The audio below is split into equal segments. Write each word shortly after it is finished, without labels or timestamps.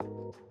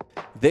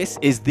This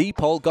is the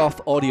Paul Goff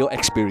audio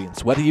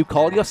experience. Whether you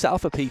call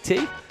yourself a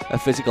PT, a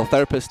physical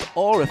therapist,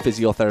 or a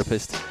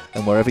physiotherapist,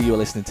 and wherever you are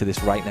listening to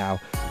this right now,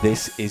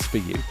 this is for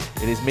you.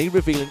 It is me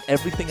revealing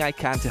everything I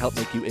can to help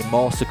make you a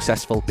more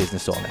successful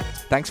business owner.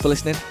 Thanks for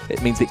listening.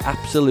 It means the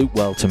absolute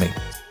world to me.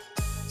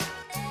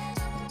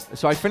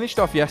 So I finished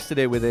off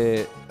yesterday with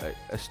a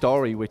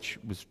story which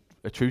was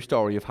a true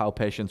story of how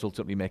patients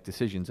ultimately make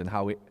decisions and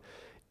how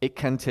it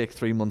can take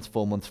 3 months,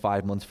 4 months,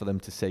 5 months for them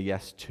to say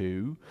yes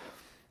to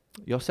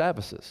your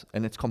services,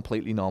 and it's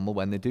completely normal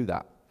when they do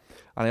that.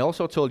 And I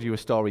also told you a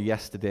story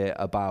yesterday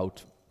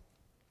about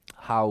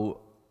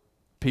how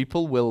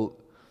people will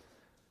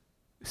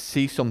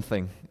see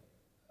something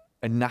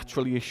and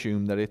naturally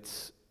assume that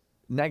it's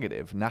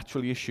negative,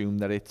 naturally assume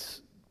that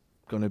it's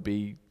going to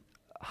be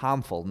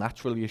harmful,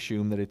 naturally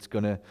assume that it's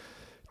going to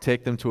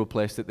take them to a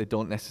place that they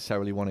don't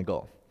necessarily want to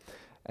go.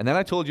 And then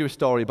I told you a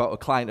story about a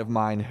client of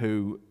mine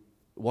who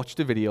watched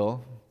a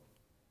video,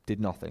 did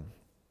nothing.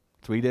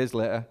 3 days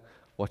later,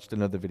 watched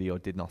another video,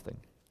 did nothing.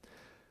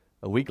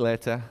 A week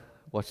later,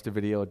 watched a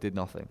video, did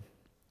nothing.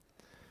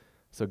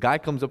 So a guy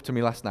comes up to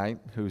me last night,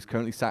 who's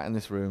currently sat in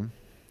this room,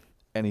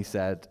 and he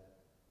said,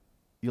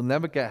 "You'll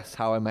never guess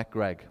how I met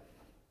Greg."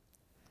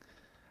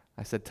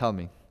 I said, "Tell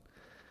me."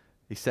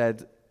 He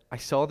said, "I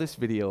saw this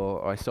video,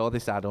 or I saw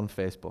this ad on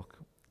Facebook,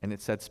 and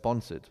it said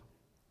sponsored.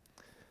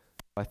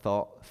 I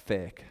thought,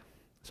 fake.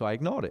 So I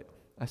ignored it.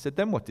 I said,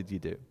 then what did you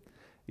do?"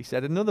 He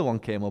said, "Another one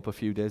came up a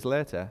few days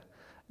later.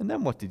 And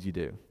then what did you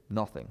do?"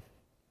 "Nothing."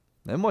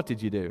 "Then what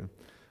did you do?"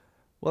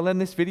 "Well, then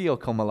this video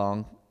come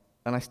along,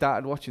 and I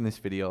started watching this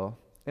video.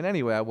 And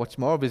anyway, I watched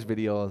more of his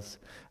videos.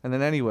 And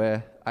then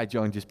anyway, I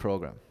joined his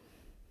program."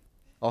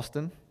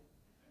 Austin?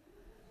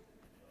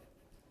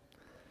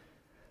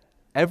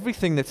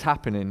 Everything that's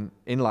happening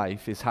in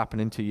life is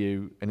happening to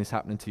you and is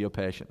happening to your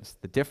patients.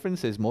 The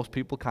difference is most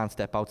people can't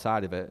step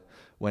outside of it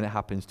when it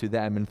happens to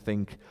them and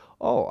think,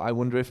 "Oh, I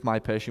wonder if my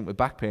patient with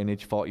back pain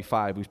age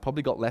 45, who's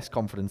probably got less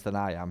confidence than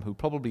I am, who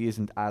probably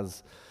isn't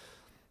as..."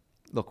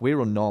 Look, we're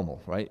unnormal,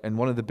 right? And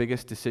one of the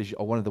biggest decisions,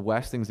 or one of the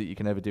worst things that you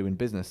can ever do in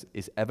business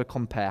is ever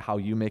compare how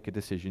you make a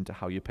decision to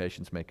how your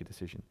patients make a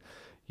decision.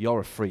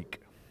 You're a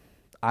freak.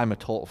 I'm a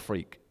total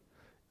freak.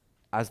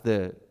 As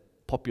the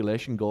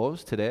population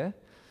goes today,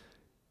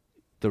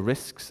 the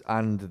risks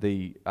and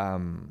the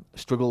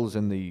struggles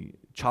and the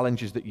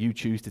challenges that you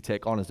choose to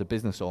take on as a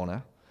business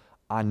owner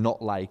are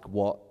not like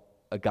what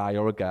a guy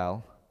or a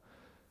girl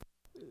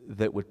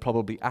that would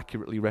probably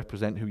accurately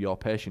represent who your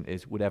patient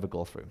is would ever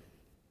go through.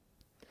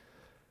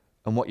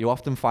 And what you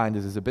often find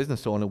is, as a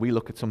business owner, we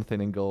look at something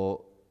and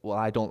go, "Well,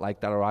 I don't like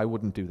that," or "I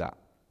wouldn't do that."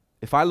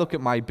 If I look at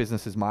my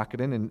business's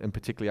marketing, and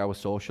particularly our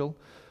social,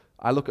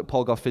 I look at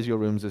Paul Goff Physio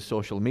Rooms as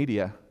social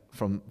media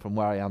from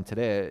where I am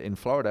today in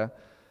Florida,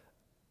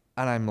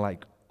 and I'm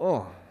like,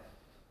 "Oh,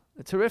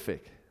 it's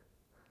horrific."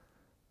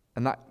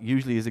 And that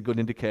usually is a good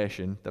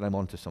indication that I'm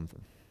onto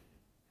something,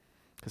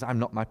 because I'm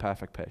not my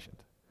perfect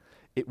patient.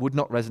 It would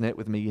not resonate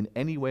with me in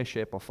any way,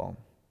 shape, or form.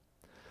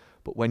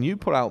 But when you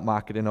put out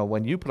marketing, or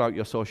when you put out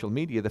your social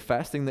media, the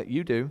first thing that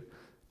you do,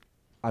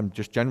 I'm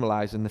just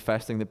generalizing, the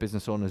first thing that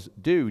business owners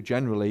do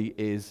generally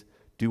is,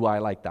 "Do I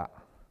like that?"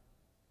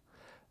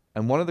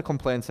 And one of the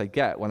complaints I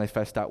get when I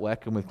first start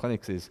working with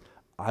clinics is,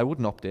 "I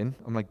wouldn't opt in."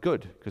 I'm like,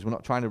 "Good, because we're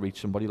not trying to reach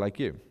somebody like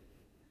you."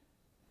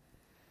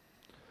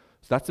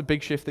 So that's a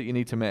big shift that you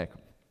need to make.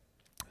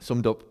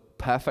 Summed up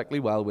perfectly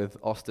well with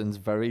Austin's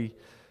very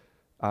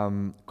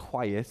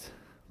quiet,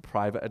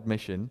 private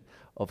admission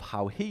of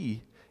how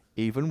he,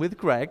 even with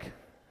Greg,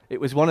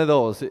 it was one of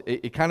those,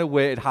 it kind of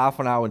waited half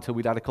an hour until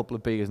we'd had a couple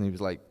of beers, and he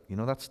was like, "You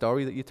know that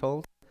story that you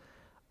told?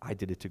 I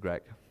did it to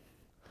Greg."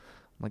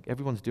 I'm like,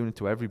 "Everyone's doing it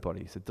to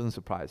everybody, so it doesn't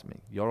surprise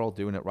me. You're all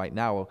doing it right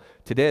now.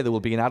 Today there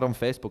will be an ad on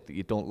Facebook that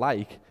you don't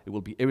like. It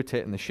will be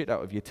irritating the shit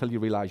out of you till you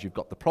realize you've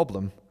got the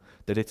problem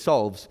that it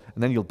solves,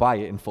 and then you'll buy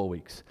it in 4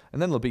 weeks.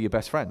 And then it'll be your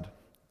best friend.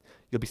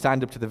 You'll be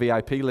signed up to the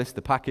VIP list,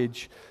 the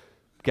package,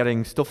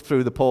 getting stuff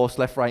through the post,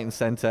 left, right, and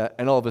center,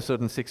 and all of a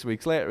sudden 6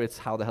 weeks later, it's,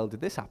 "How the hell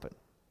did this happen?"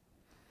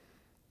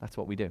 That's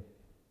what we do.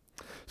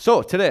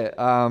 So today,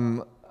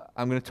 I'm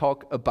going to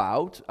talk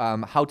about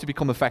how to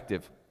become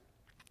effective.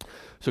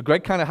 So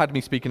Greg kind of had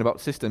me speaking about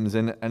systems,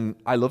 and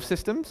I love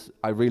systems.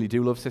 I really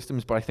do love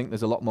systems, but I think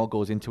there's a lot more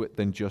goes into it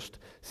than just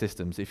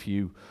systems if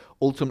you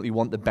ultimately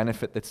want the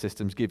benefit that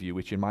systems give you,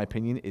 which in my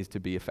opinion is to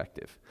be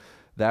effective.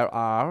 There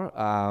are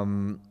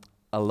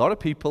a lot of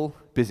people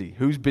busy.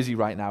 Who's busy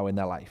right now in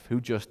their life? Who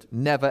just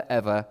never,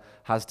 ever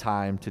has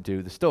time to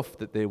do the stuff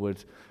that they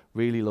would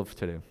really love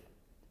to do?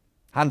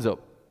 Hands up.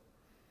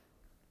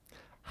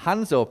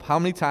 Hands up, how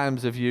many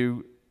times have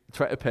you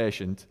treated a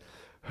patient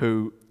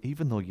who,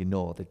 even though you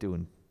know they're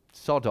doing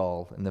sod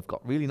all and they've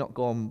got really not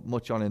going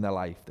much on in their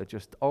life, they're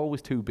just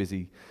always too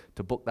busy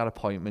to book that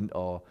appointment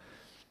or,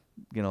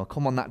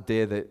 come on that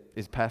day that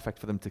is perfect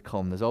for them to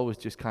come. There's always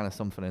just kind of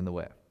something in the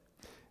way.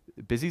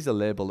 Busy's a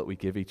label that we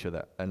give each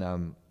other.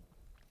 And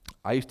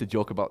I used to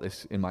joke about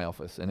this in my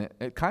office, and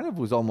it kind of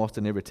was almost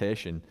an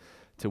irritation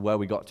to where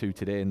we got to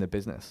today in the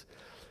business.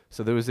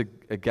 So there was a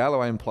gal who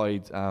I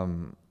employed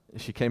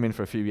she came in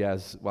for a few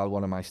years while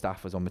one of my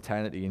staff was on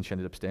maternity, and she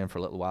ended up staying for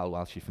a little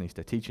while she finished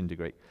her teaching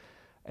degree.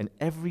 And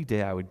every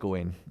day I would go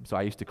in, so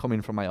I used to come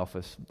in from my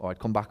office, or I'd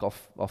come back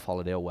off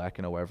holiday or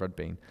working or wherever I'd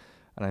been,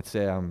 and I'd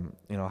say,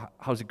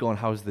 how's it going?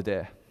 How's the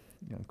day?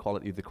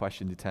 Quality of the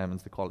question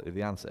determines the quality of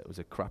the answer. It was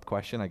a crap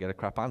question, I get a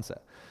crap answer.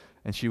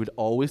 And she would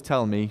always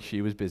tell me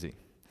she was busy.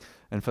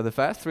 And for the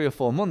first 3 or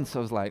 4 months, I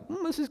was like,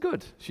 this is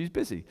good. She's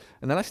busy.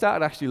 And then I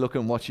started actually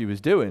looking at what she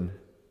was doing.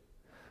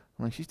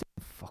 I'm like, she's doing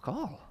fuck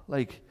all.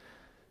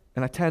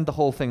 And I turned the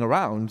whole thing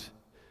around.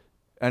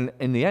 And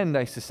in the end,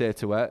 I used to say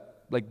to her,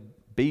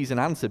 B's an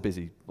answer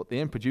busy, but they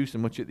ain't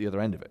producing much at the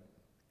other end of it.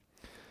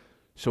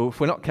 So if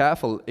we're not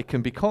careful, it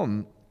can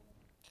become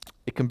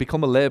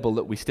a label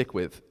that we stick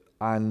with.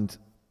 And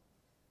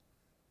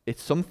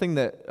it's something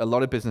that a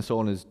lot of business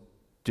owners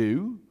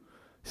do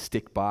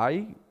stick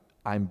by.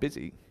 I'm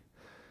busy.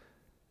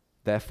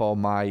 Therefore,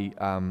 my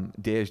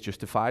day is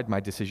justified, my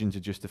decisions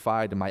are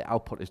justified, and my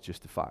output is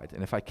justified.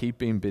 And if I keep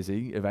being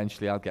busy,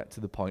 eventually I'll get to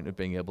the point of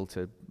being able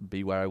to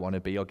be where I want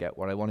to be or get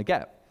what I want to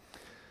get.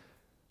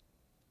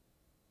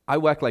 I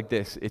work like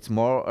this. It's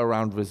more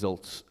around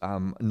results,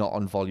 not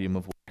on volume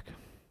of work.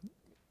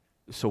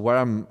 So where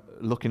I'm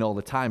looking all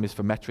the time is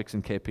for metrics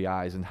and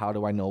KPIs, and how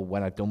do I know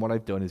when I've done what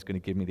I've done is going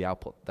to give me the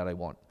output that I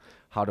want?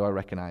 How do I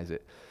recognize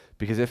it?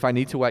 Because if I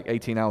need to work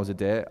 18 hours a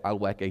day, I'll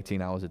work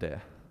 18 hours a day.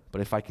 But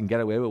if I can get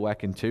away with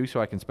working 2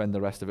 so I can spend the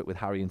rest of it with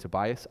Harry and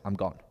Tobias, I'm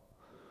gone.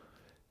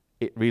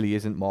 It really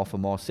isn't more for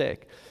more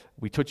sake.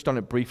 We touched on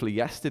it briefly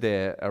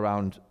yesterday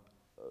around,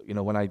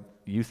 when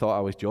you thought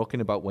I was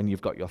joking about when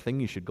you've got your thing,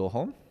 you should go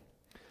home.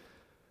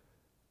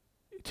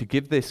 To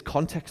give this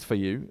context for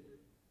you,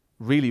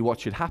 really what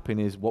should happen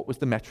is, what was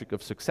the metric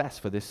of success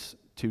for this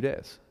 2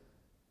 days?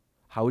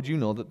 How would you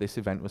know that this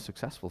event was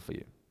successful for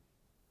you?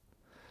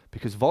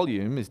 Because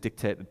volume is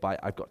dictated by,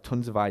 I've got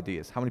tons of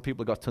ideas. How many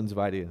people have got tons of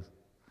ideas?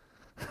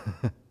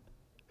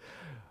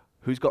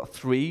 Who's got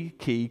 3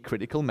 key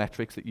critical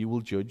metrics that you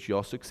will judge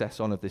your success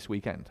on of this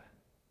weekend?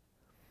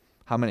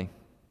 How many?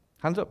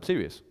 Hands up,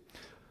 serious.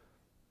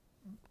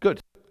 Good.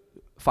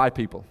 5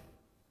 people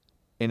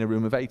in a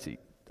room of 80.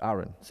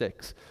 Aaron,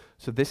 6.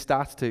 So this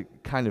starts to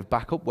kind of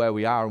back up where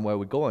we are and where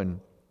we're going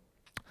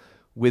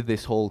with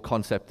this whole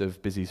concept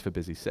of busy's for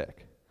busy's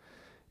sake.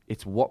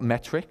 It's what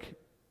metric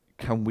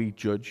can we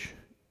judge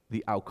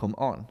the outcome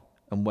on?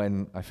 And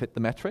when I fit the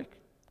metric,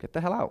 get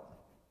the hell out.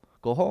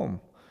 Go home.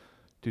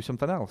 Do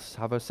something else.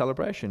 Have a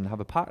celebration.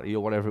 Have a party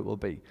or whatever it will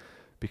be.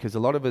 Because a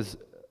lot of us,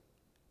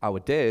 our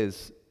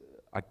days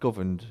are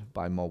governed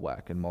by more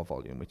work and more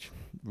volume, which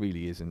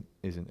really isn't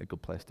a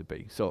good place to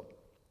be. So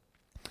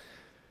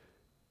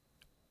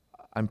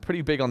I'm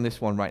pretty big on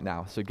this one right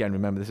now. So again,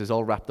 remember, this is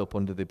all wrapped up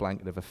under the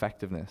blanket of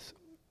effectiveness.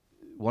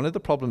 One of the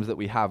problems that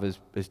we have is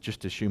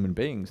just as human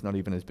beings, not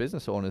even as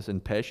business owners,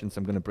 and patients,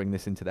 I'm going to bring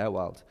this into their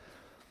world.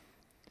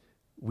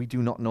 We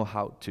do not know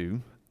how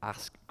to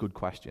ask good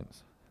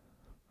questions.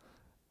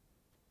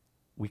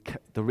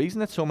 The reason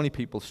that so many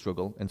people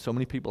struggle and so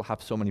many people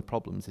have so many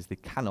problems is they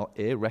cannot,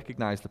 A,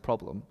 recognize the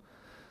problem,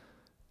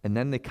 and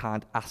then they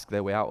can't ask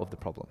their way out of the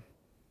problem.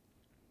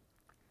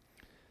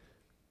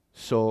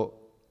 So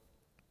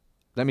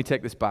let me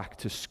take this back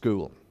to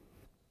school.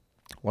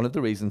 One of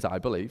the reasons I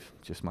believe,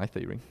 just my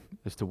theory,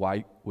 as to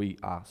why we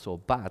are so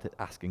bad at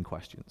asking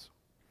questions.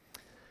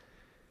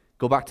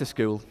 Go back to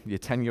school, you're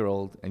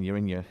 10-year-old, and you're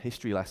in your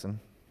history lesson,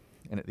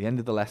 and at the end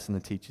of the lesson, the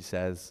teacher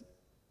says,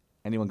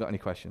 anyone got any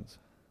questions?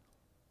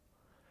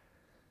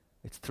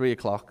 It's 3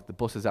 o'clock, the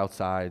bus is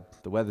outside,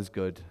 the weather's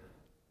good,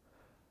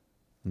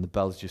 and the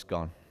bell's just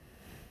gone.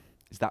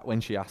 Is that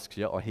when she asks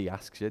you, or he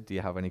asks you, do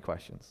you have any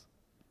questions?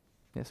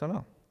 Yes or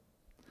no?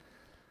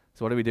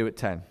 So what do we do at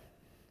 10?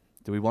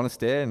 Do we want to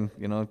stay and,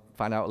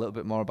 find out a little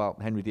bit more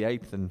about Henry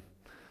VIII and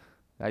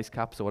ice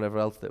caps or whatever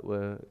else that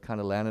we're kind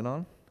of learning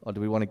on? Or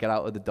do we want to get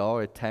out of the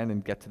door at 10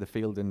 and get to the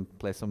field and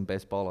play some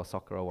baseball or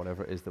soccer or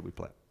whatever it is that we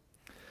play?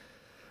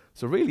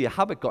 So really a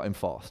habit got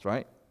enforced,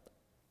 right?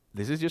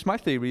 This is just my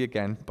theory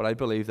again, but I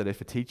believe that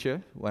if a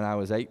teacher, when I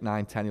was 8,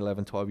 9, 10,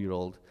 11,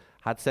 12-year-old,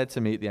 had said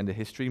to me at the end of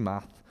history,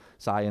 math,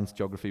 science,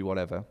 geography,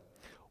 whatever,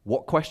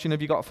 what question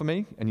have you got for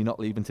me? And you're not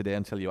leaving today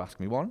until you ask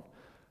me one.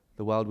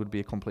 The world would be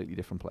a completely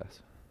different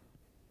place.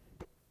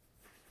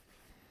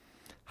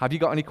 Have you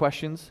got any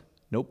questions?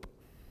 Nope.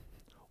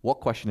 What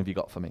question have you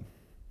got for me?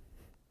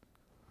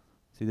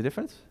 See the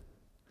difference?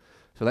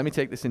 So let me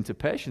take this into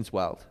patients'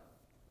 world.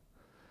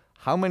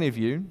 How many of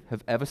you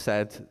have ever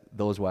said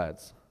those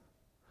words?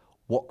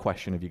 What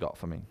question have you got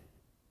for me?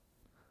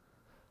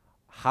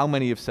 How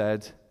many have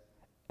said,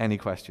 any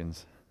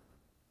questions?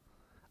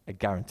 I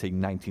guarantee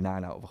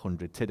 99 out of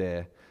 100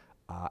 today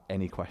are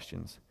any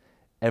questions.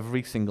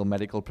 Every single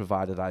medical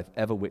provider that I've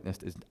ever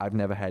witnessed, I've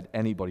never had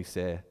anybody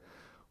say,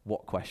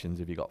 what questions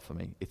have you got for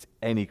me? It's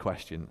any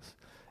questions.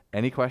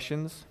 Any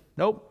questions?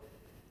 Nope.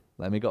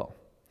 Let me go.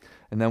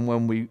 And then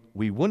when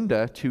we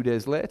wonder 2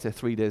 days later,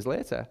 3 days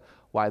later,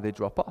 why they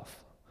drop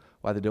off,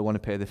 why they don't want to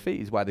pay the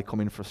fees, why they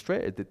come in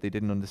frustrated that they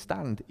didn't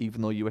understand,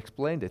 even though you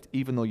explained it,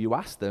 even though you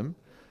asked them,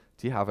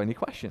 do you have any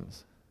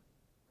questions?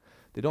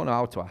 They don't know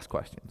how to ask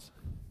questions.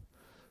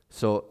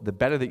 So the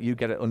better that you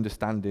get at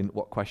understanding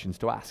what questions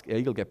to ask,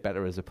 A, you'll get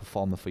better as a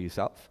performer for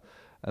yourself,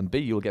 and B,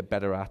 you'll get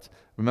better at,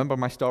 remember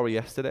my story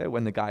yesterday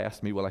when the guy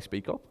asked me, will I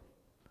speak up?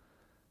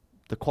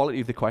 The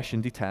quality of the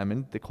question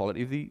determined the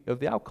quality of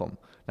the outcome.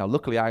 Now,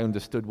 luckily, I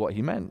understood what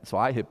he meant, so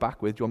I hit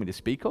back with, do you want me to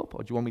speak up,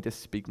 or do you want me to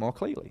speak more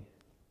clearly?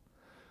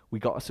 We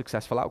got a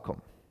successful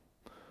outcome,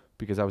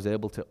 because I was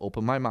able to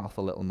open my mouth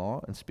a little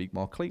more and speak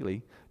more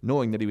clearly,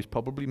 knowing that he was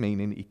probably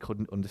meaning he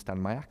couldn't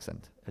understand my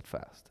accent at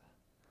first.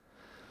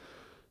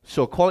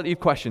 So quality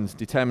of questions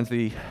determines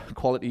the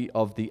quality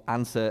of the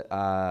answer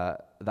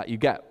that you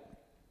get.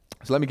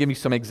 So let me give you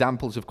some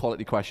examples of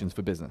quality questions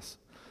for business.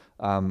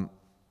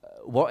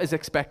 What is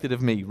expected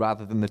of me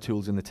rather than the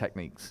tools and the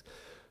techniques?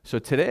 So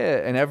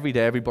today and every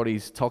day,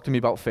 everybody's talking to me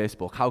about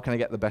Facebook. How can I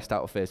get the best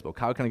out of Facebook?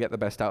 How can I get the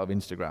best out of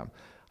Instagram?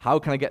 How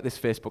can I get this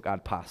Facebook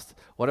ad passed?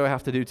 What do I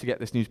have to do to get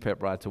this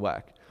newspaper ad to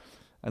work?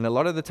 And a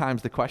lot of the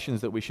times, the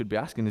questions that we should be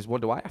asking is,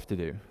 what do I have to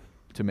do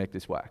to make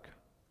this work?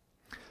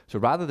 So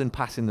rather than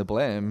passing the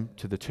blame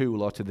to the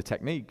tool or to the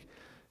technique,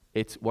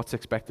 it's what's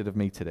expected of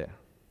me today,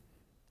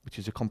 which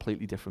is a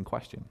completely different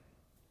question.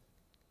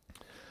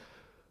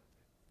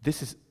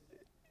 This is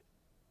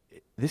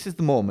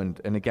the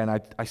moment, and again,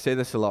 I say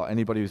this a lot,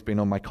 anybody who's been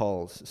on my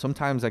calls,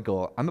 sometimes I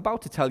go, I'm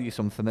about to tell you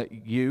something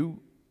that you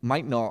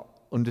might not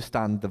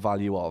understand the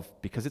value of,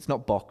 because it's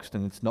not boxed,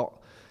 and it's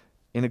not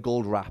in a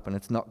gold wrap, and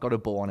it's not got a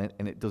bow on it,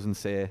 and it doesn't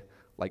say,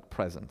 like,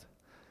 present.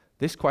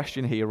 This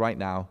question here right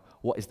now,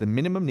 what is the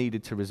minimum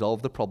needed to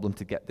resolve the problem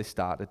to get this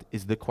started,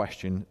 is the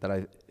question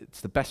that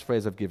it's the best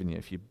phrase I've given you.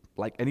 If you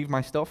like any of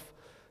my stuff,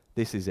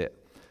 this is it.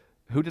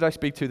 Who did I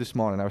speak to this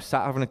morning? I was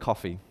sat having a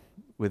coffee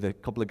with a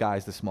couple of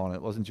guys this morning.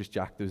 It wasn't just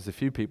Jack. There was a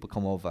few people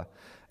come over.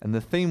 And the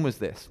theme was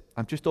this.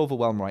 I'm just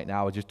overwhelmed right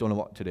now. I just don't know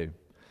what to do.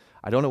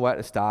 I don't know where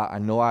to start. I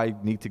know I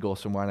need to go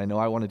somewhere, and I know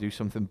I want to do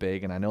something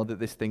big, and I know that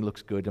this thing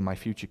looks good, and my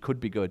future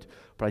could be good,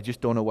 but I just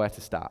don't know where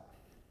to start.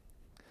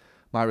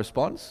 My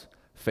response?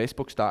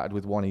 Facebook started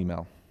with one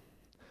email.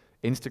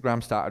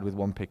 Instagram started with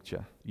one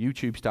picture.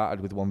 YouTube started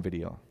with one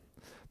video.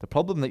 The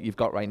problem that you've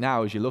got right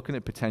now is you're looking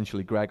at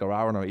potentially Greg or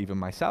Aaron or even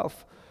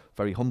myself,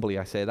 very humbly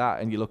I say that,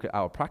 and you look at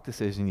our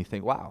practices and you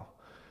think, wow,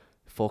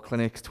 4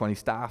 clinics, 20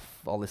 staff,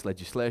 all this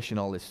legislation,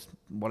 all this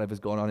whatever's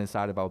going on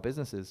inside of our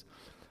businesses,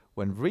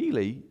 when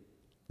really,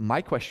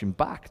 my question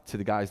back to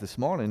the guys this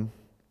morning,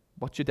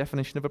 what's your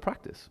definition of a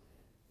practice?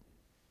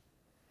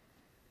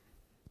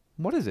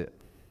 What is it?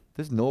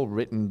 There's no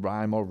written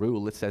rhyme or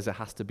rule that says it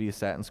has to be a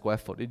certain square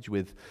footage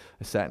with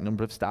a certain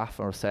number of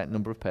staff or a certain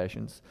number of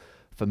patients.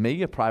 For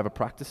me, a private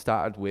practice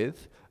started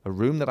with a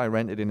room that I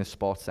rented in a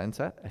sports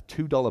center, a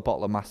 $2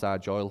 bottle of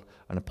massage oil,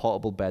 and a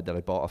portable bed that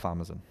I bought off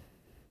Amazon,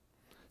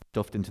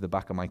 stuffed into the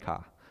back of my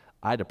car.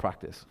 I had a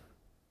practice.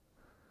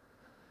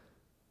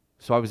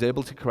 So I was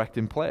able to correct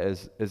in play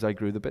as I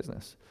grew the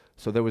business.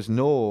 So there was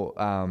no,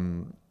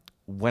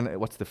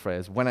 what's the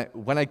phrase?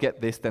 When I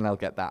get this, then I'll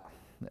get that.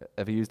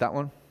 Ever used that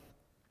one?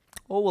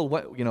 Oh, well,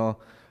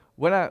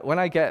 when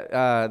I get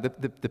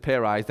the pay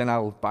rise, then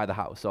I'll buy the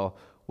house. Or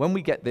when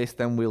we get this,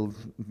 then we'll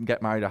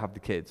get married or have the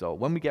kids. Or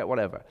when we get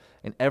whatever.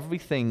 And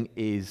everything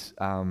is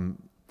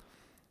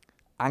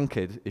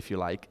anchored, if you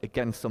like,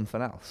 against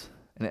something else.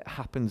 And it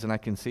happens, and I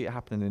can see it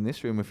happening in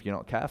this room if you're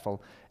not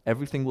careful.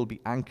 Everything will be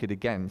anchored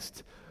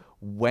against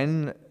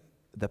when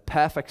the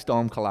perfect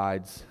storm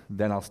collides,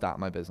 then I'll start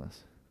my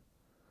business.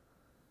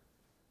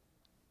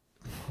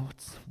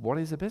 What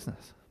is a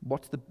business?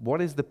 What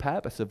is the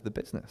purpose of the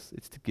business?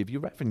 It's to give you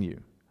revenue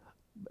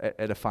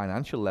at a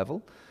financial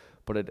level,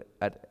 but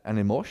at an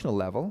emotional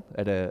level,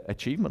 at an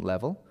achievement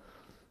level,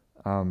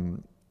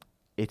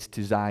 it's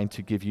designed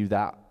to give you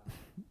that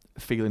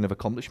feeling of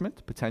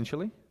accomplishment,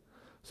 potentially.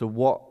 So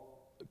what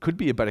could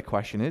be a better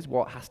question is,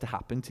 what has to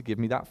happen to give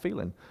me that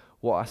feeling?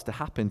 What has to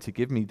happen to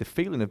give me the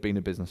feeling of being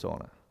a business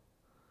owner?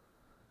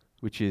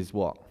 Which is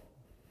what?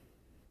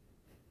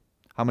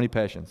 How many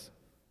patients?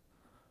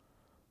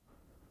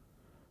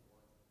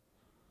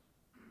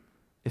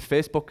 If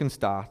Facebook can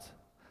start,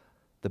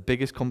 the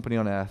biggest company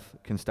on earth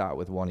can start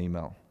with one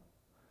email.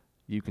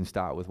 You can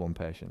start with one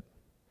patient.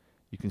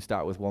 You can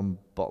start with one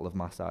bottle of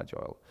massage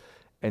oil.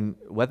 And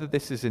whether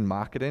this is in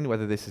marketing,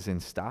 whether this is in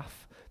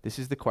staff, this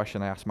is the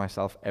question I ask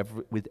myself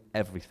with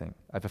everything.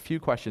 I have a few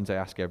questions I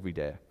ask every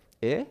day.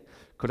 A,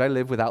 could I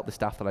live without the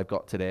staff that I've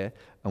got today?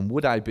 And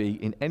would I be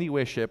in any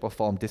way, shape, or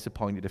form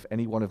disappointed if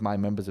any one of my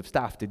members of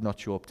staff did not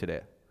show up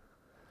today?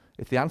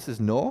 If the answer is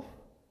no,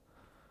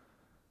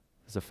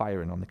 there's a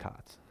firing on the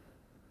cards.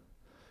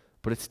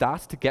 But it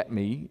starts to get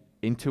me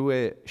into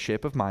a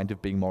shape of mind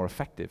of being more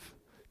effective.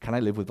 Can I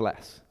live with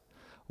less?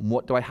 And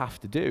what do I have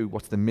to do?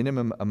 What's the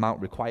minimum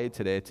amount required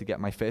today to get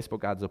my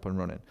Facebook ads up and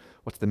running?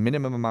 What's the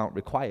minimum amount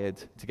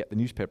required to get the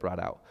newspaper ad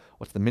out?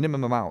 What's the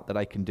minimum amount that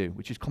I can do?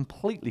 Which is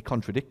completely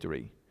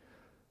contradictory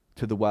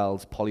to the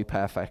world's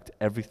poly-perfect,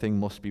 everything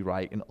must be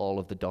right and all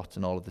of the dots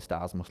and all of the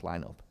stars must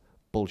line up.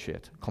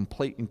 Bullshit.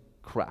 Complete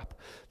crap.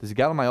 There's a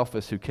gal in my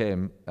office who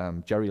came,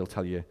 Jerry will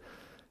tell you,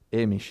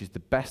 Amy, she's the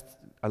best.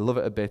 I love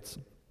it a bit,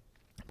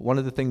 But one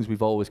of the things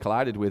we've always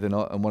collided with, and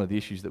one of the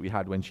issues that we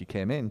had when she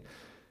came in,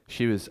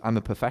 she was, I'm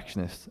a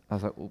perfectionist. I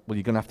was like, well,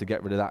 you're going to have to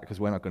get rid of that because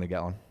we're not going to get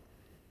on.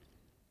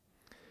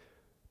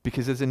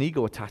 Because there's an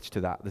ego attached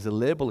to that. There's a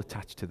label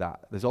attached to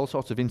that. There's all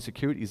sorts of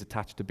insecurities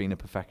attached to being a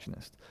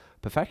perfectionist.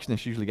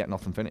 Perfectionists usually get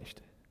nothing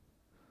finished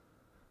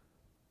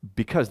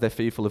because they're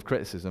fearful of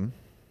criticism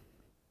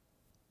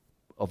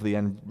of the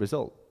end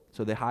result.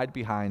 So they hide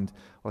behind,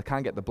 well, I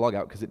can't get the blog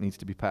out because it needs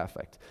to be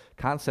perfect.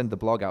 Can't send the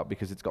blog out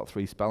because it's got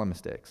 3 spelling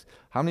mistakes.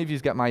 How many of you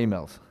get my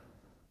emails?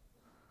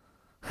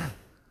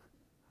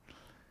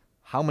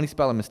 How many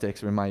spelling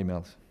mistakes are in my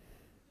emails?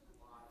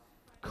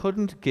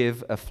 Couldn't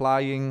give a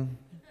flying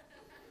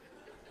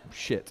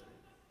shit.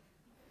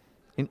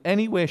 In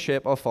any way,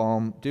 shape or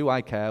form, do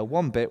I care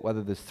one bit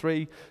whether there's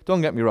 3?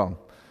 Don't get me wrong.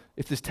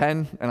 If there's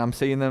 10 and I'm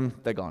seeing them,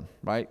 they're gone,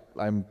 right?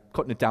 I'm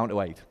cutting it down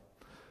to 8.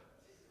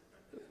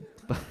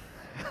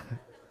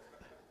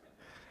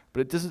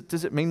 But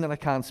does it mean that I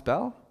can't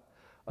spell?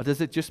 Or does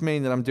it just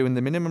mean that I'm doing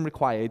the minimum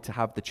required to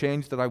have the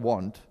change that I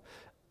want,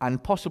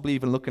 and possibly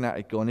even looking at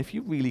it going, if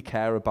you really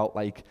care about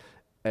like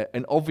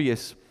an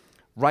obvious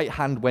right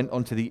hand went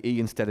onto the E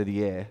instead of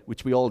the A,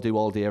 which we all do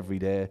all day, every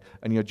day,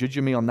 and you're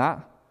judging me on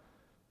that,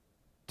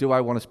 do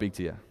I want to speak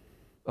to you?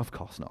 Of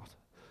course not.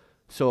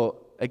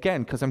 So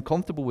again, because I'm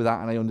comfortable with that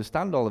and I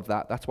understand all of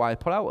that, that's why I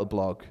put out a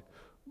blog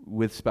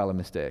with spelling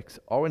mistakes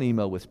or an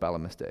email with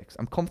spelling mistakes.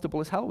 I'm comfortable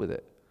as hell with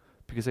it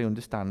because I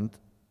understand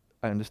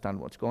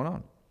what's going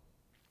on.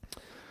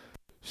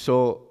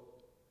 So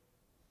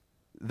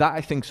that,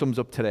 I think, sums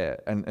up today,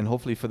 and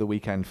hopefully for the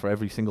weekend, for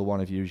every single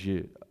one of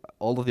you,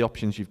 all of the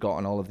options you've got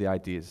and all of the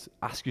ideas.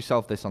 Ask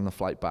yourself this on the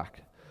flight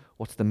back.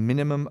 What's the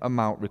minimum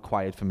amount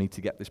required for me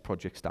to get this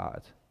project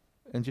started?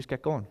 And just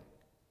get going.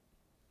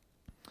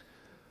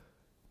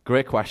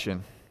 Great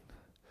question.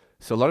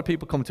 So a lot of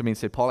people come to me and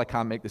say, Paul, I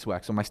can't make this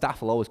work. So my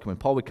staff will always come in,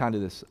 Paul, we can't do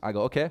this. I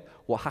go, okay,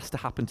 what has to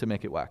happen to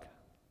make it work?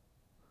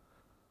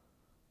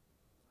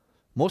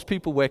 Most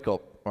people wake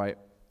up, right?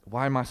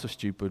 Why am I so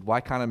stupid? Why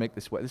can't I make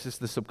this work? This is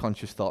the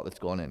subconscious thought that's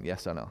going in,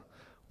 yes or no?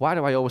 Why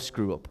do I always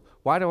screw up?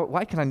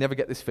 Why can I never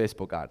get this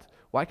Facebook ad?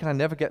 Why can I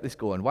never get this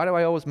going? Why do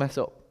I always mess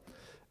up?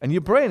 And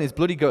your brain is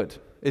bloody good,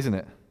 isn't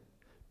it?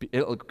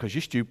 Because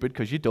you're stupid,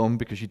 because you're dumb,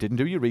 because you didn't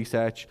do your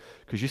research,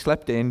 because you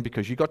slept in,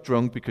 because you got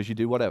drunk, because you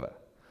do whatever.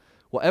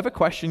 Whatever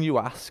question you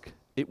ask,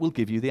 it will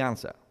give you the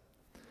answer.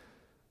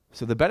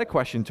 So the better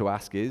question to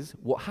ask is,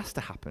 what has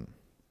to happen?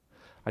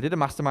 I did a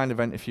mastermind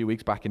event a few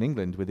weeks back in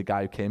England with a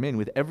guy who came in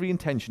with every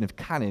intention of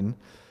canning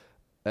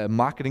a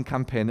marketing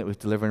campaign that was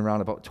delivering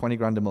around about 20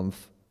 grand a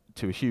month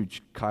to a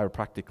huge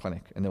chiropractic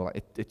clinic. And they were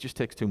like, it just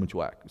takes too much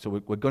work. So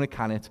we're going to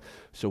can it.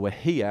 So we're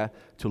here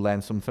to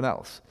learn something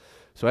else.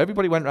 So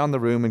everybody went around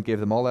the room and gave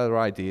them all their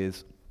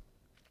ideas.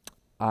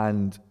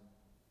 And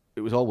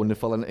it was all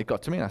wonderful. And it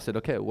got to me and I said,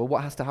 okay, well,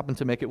 what has to happen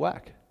to make it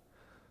work?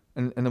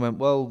 And they went,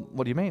 well,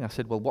 what do you mean? I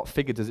said, well, what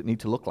figure does it need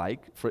to look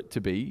like for it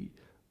to be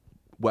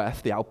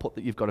worth the output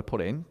that you've got to put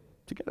in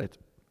to get it?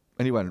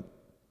 And he went,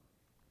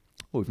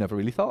 well, we've never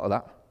really thought of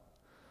that.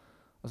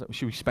 I was like, well,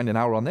 should we spend an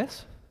hour on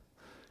this?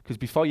 Because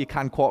before you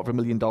can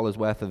 $250,000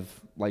 worth of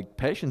like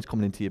patients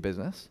coming into your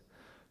business,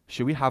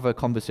 should we have a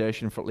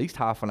conversation for at least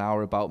half an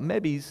hour about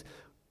maybe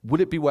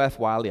would it be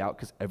worthwhile the out?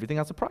 Because everything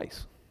has a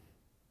price.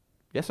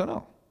 Yes or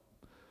no?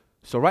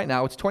 So right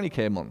now it's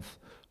 20K a month.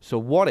 So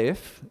what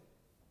if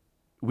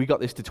we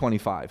got this to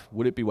 25?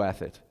 Would it be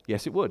worth it?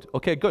 Yes, it would.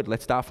 Okay, good.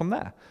 Let's start from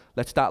there.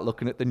 Let's start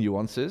looking at the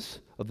nuances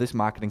of this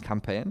marketing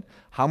campaign.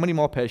 How many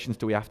more patients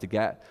do we have to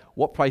get?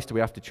 What price do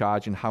we have to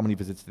charge? And how many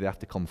visits do they have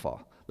to come for?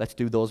 Let's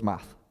do those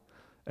math.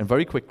 And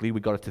very quickly,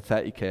 we got it to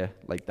 30K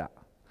like that.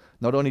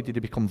 Not only did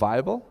it become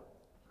viable,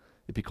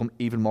 it became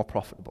even more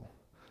profitable.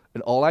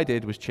 And all I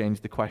did was change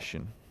the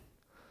question.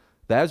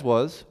 Theirs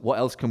was, what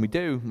else can we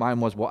do? Mine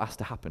was, what has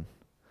to happen?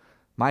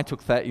 Mine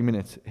took 30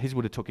 minutes. His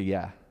would have took a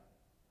year.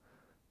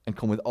 And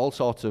come with all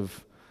sorts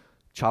of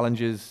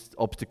challenges,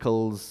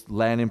 obstacles,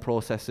 learning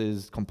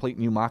processes, complete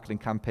new marketing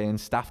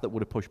campaigns, staff that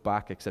would have pushed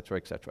back, etc.,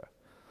 etc.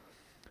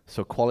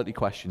 So quality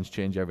questions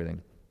change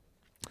everything.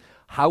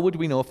 How would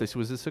we know if this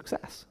was a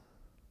success?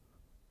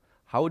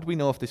 How would we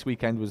know if this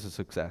weekend was a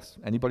success?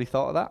 Anybody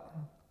thought of that?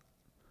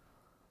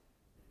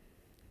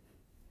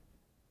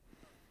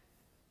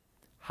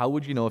 How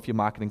would you know if your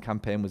marketing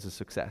campaign was a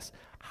success?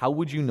 How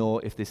would you know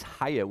if this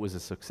hire was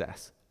a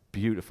success?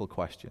 Beautiful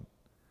question.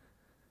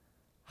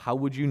 How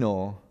would you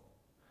know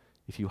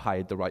if you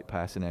hired the right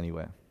person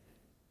anyway?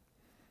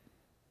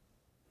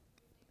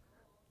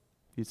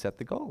 You'd set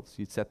the goals.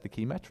 You'd set the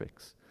key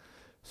metrics.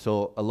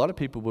 So a lot of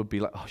people would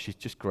be like, oh, she's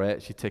just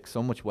great. She takes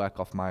so much work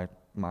off my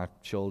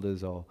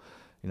shoulders, or,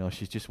 you know,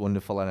 she's just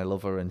wonderful and I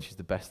love her and she's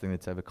the best thing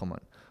that's ever come on.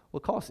 Well,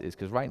 of course it is,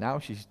 because right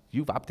now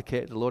you've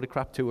abdicated a load of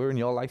crap to her and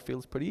your life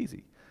feels pretty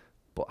easy.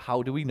 But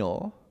how do we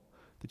know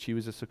that she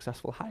was a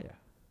successful hire?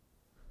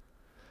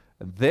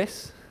 And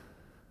this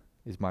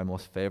is my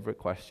most favorite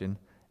question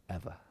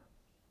ever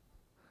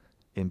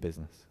in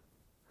business.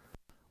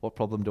 What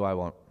problem do I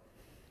want?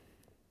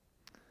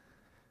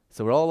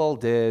 So we're all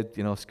day,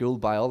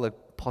 schooled by all the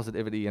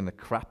positivity and the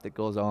crap that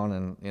goes on,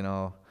 and,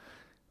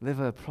 live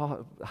a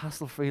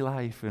hassle-free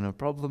life and a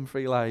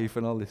problem-free life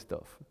and all this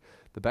stuff.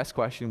 The best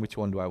question, which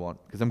one do I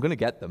want? Because I'm going to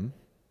get them.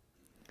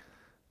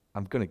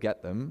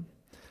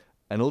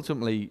 And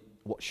ultimately,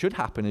 what should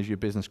happen as your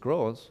business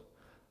grows,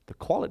 the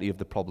quality of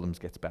the problems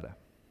gets better.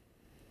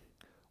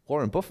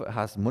 Warren Buffett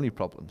has money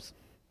problems,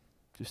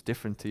 just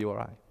different to you or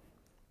I.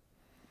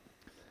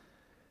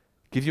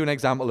 Give you an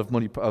example of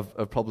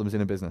of problems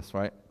in a business,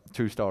 right?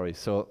 True stories.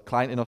 So,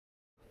 client in Australia,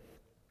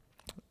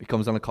 he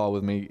comes on a call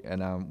with me,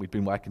 and we'd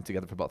been working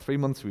together for about 3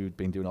 months. We'd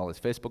been doing all his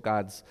Facebook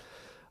ads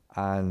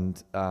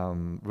and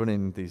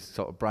running these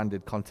sort of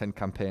branded content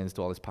campaigns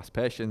to all his past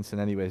patients.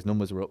 And anyway, his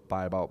numbers were up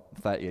by about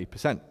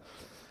 38%.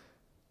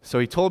 So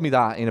he told me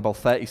that in about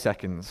 30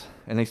 seconds,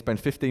 and he spent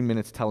 15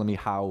 minutes telling me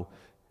how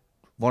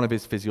one of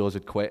his physios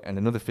had quit and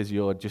another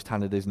physio had just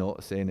handed his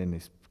notice in and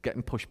he's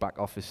getting pushed back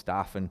off his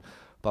staff and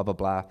blah, blah,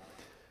 blah.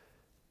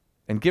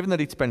 And given that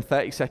he'd spent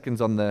 30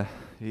 seconds on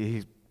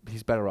he's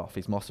better off,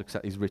 he's more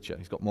success, he's richer,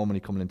 he's got more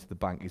money coming into the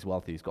bank, he's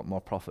wealthy, he's got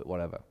more profit,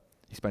 whatever.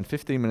 He spent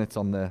 15 minutes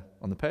on the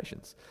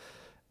patients.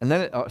 And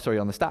then,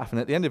 on the staff.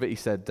 And at the end of it, he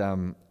said,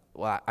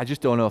 well, I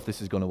just don't know if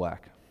this is going to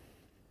work.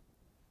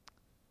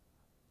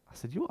 I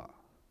said, you are?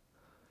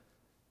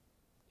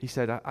 He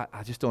said,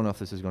 I just don't know if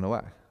this is going to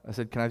work. I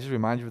said, can I just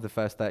remind you of the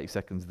first 30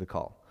 seconds of the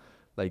call?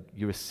 Like,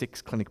 you're a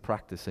 6-clinic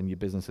practice and your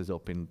business is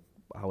up in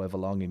however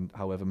long, in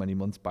however many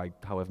months, by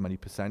however many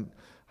percent,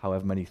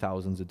 however many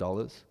thousands of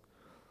dollars.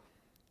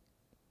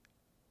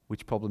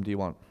 Which problem do you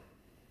want?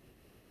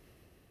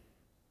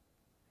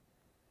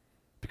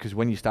 Because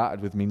when you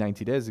started with me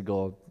 90 days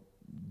ago,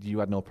 you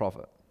had no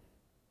profit.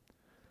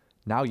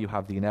 Now you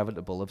have the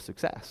inevitable of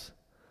success,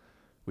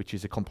 which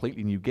is a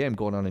completely new game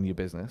going on in your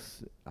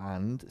business,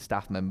 and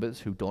staff members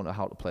who don't know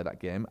how to play that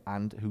game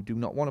and who do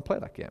not want to play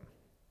that game.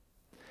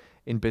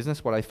 In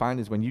business, what I find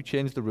is when you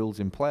change the rules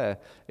in play,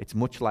 it's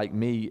much like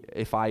me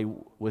if I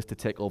was to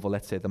take over,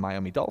 let's say, the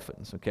Miami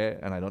Dolphins, okay?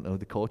 And I don't know who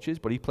the coach is,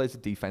 but he plays a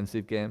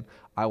defensive game.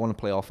 I want to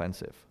play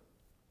offensive.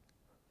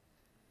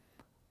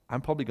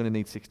 I'm probably going to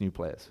need 6 new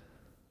players.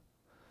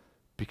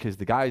 Because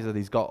the guys that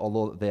he's got,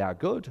 although they are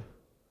good,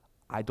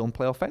 I don't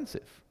play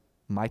offensive.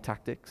 My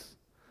tactics,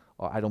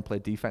 or I don't play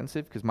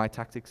defensive because my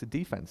tactics are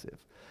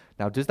defensive.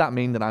 Now, does that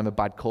mean that I'm a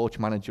bad coach,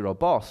 manager, or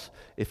boss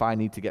if I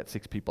need to get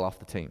 6 people off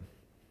the team?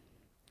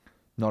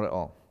 Not at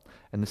all.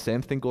 And the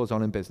same thing goes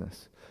on in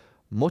business.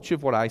 Much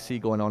of what I see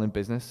going on in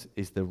business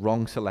is the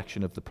wrong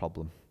selection of the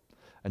problem.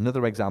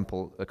 Another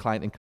example, a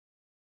client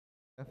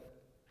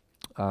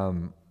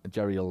in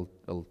Jerry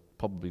will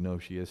probably know who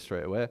she is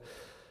straight away.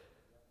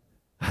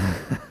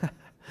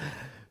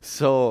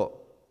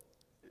 So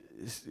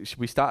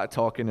we started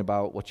talking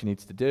about what she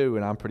needs to do,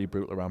 and I'm pretty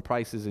brutal around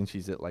prices, and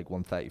she's at like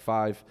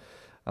 135.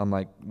 I'm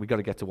like, we got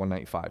to get to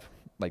 195.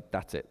 Like,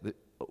 that's it.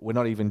 We're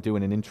not even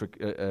doing an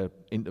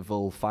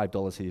interval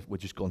 $5 here. We're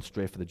just going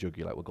straight for the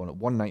jugular. We're going at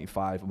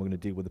 195, and we're going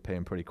to deal with the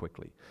pain pretty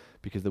quickly,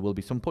 because there will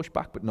be some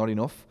pushback, but not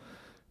enough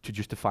to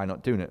justify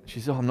not doing it. She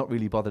says, oh, I'm not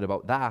really bothered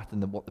about that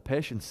and what the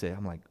patients say.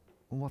 I'm like,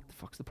 well, what the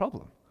fuck's the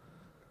problem?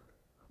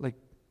 Like,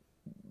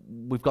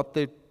 we've got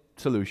the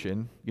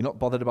solution. You're not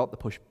bothered about the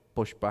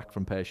pushback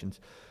from patients.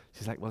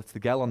 She's like, well, it's the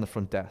girl on the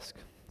front desk.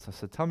 So I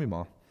said, tell me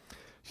more.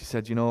 She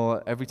said,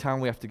 every time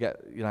we have to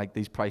get like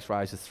these price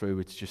rises through,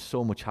 it's just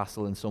so much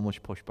hassle and so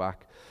much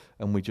pushback,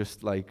 and we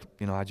just I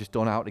just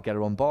don't know how to get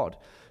her on board.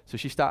 So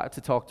she started to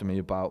talk to me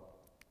about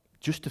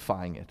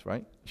justifying it,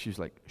 right? She was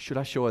like, should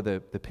I show her the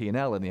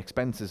P&L and the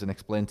expenses and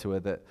explain to her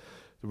that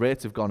the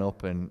rates have gone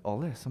up and all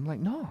this? I'm like,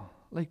 no,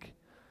 like,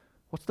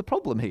 what's the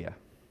problem here?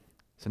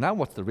 So now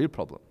what's the real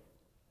problem?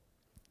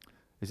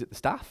 Is it the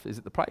staff? Is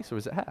it the price? Or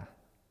is it her?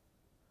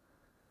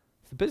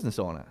 It's the business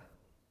owner.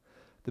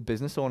 The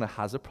business owner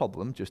has a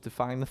problem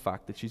justifying the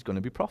fact that she's going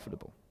to be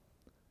profitable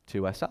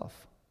to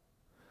herself.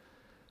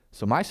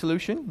 So my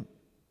solution,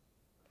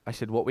 I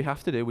said, what we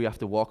have to do, we have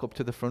to walk up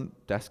to the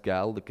front desk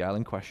girl, the girl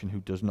in question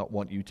who does not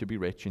want you to be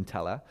rich, and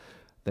tell her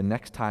the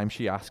next time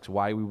she asks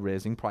why we're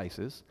raising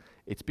prices,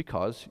 it's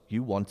because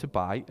you want to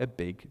buy a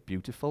big,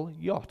 beautiful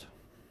yacht.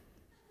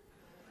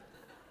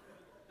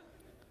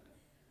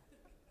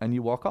 And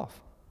you walk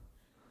off.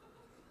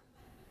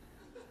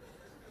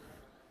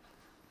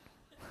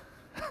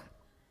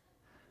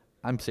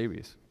 I'm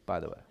serious, by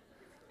the way.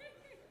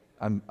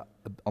 I'm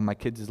on my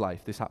kids'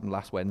 life. This happened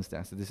last Wednesday.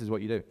 I said, this is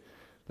what you do.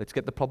 Let's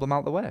get the problem out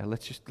of the way.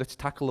 Let's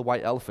tackle the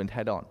white elephant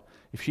head on.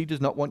 If she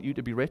does not want you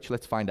to be rich,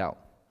 let's find out.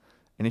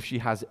 And if she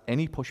has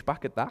any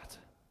pushback at that,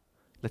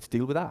 let's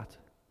deal with that.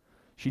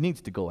 She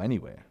needs to go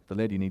anywhere. The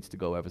lady needs to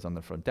go whoever's on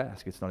the front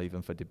desk. It's not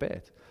even for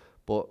debate.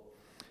 But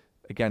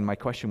again, my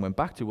question went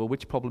back to, well,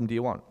 which problem do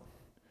you want?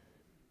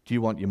 Do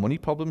you want your money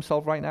problem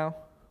solved right now?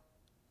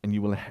 And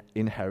you will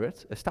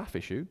inherit a staff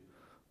issue.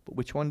 But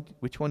which one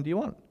do you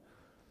want?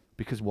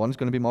 Because one's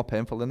going to be more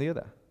painful than the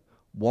other.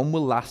 One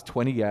will last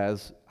 20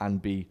 years and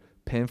be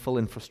painful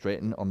and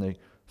frustrating on the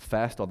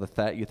 1st or the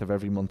 30th of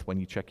every month when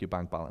you check your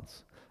bank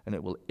balance. And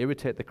it will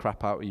irritate the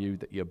crap out of you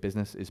that your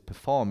business is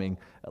performing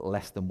at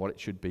less than what it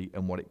should be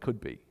and what it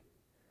could be.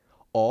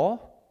 Or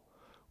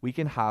we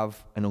can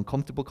have an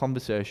uncomfortable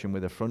conversation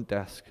with a front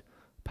desk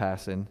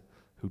person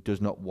who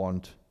does not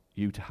want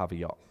you to have a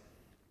yacht.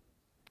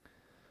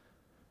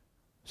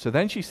 So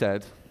then she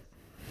said,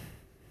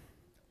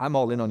 I'm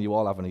all in on you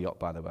all having a yacht,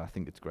 by the way. I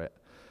think it's great.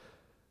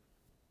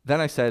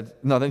 Then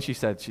she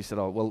said,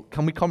 oh, well,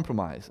 can we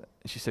compromise?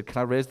 And she said, can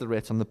I raise the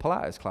rates on the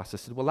Pilates class? I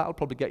said, well, that'll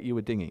probably get you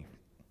a dinghy.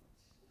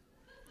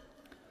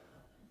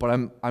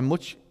 But I'm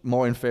much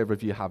more in favor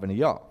of you having a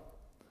yacht.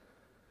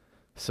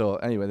 So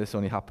anyway, this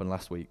only happened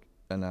last week,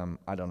 and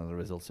I don't know the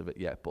results of it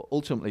yet. But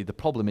ultimately, the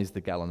problem is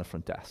the gal on the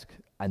front desk,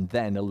 and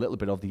then a little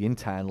bit of the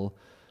internal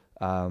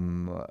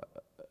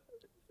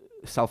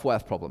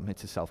self-worth problem.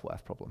 It's a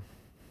self-worth problem.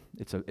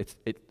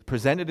 It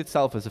presented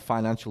itself as a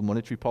financial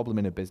monetary problem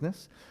in a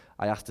business.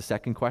 I asked a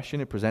second question.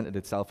 It presented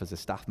itself as a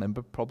staff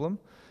member problem,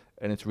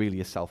 and it's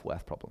really a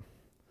self-worth problem.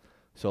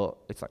 So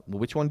it's like, well,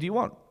 which one do you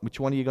want? Which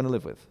one are you going to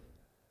live with?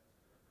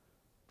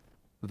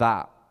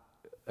 That,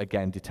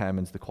 again,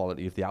 determines the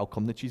quality of the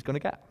outcome that she's going to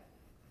get.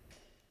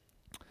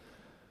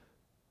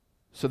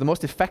 So the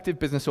most effective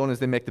business owners,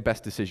 they make the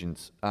best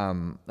decisions.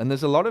 And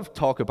there's a lot of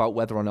talk about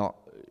whether or not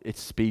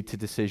it's speed to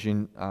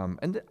decision.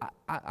 And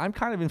I'm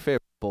kind of in favor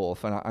of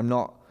both. And I'm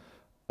not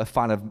a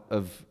fan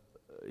of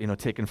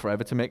taking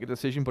forever to make a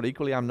decision, but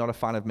equally I'm not a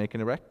fan of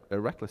making a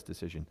reckless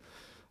decision.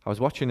 I was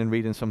watching and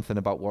reading something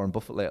about Warren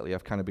Buffett lately.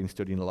 I've kind of been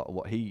studying a lot of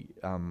what he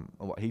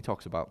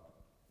talks about.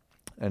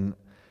 And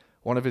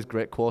one of his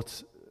great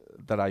quotes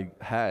that I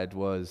heard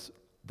was,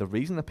 the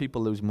reason that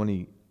people lose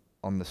money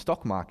on the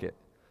stock market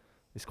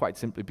is quite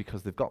simply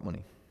because they've got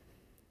money.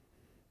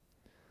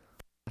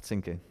 That's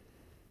sinking.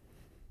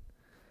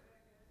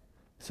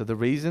 So the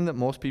reason that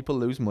most people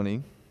lose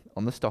money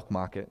on the stock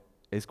market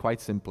is quite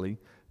simply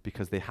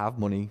because they have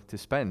money to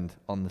spend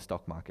on the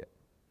stock market.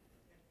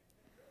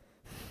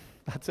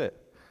 That's it.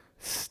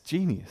 It's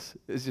genius.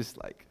 It's just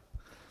like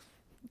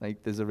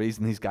there's a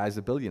reason these guys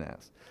are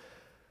billionaires.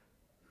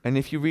 And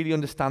if you really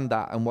understand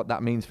that and what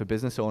that means for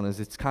business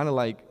owners, it's kind of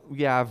like,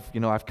 yeah,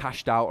 I've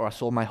cashed out, or I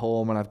sold my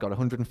home and I've got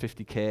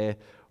 150K.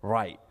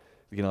 Right,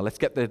 let's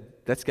get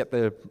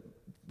the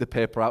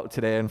paper out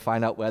today and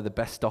find out where the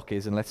best stock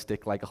is, and let's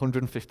stick like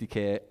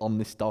 150K on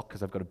this stock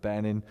because I've got a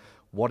burning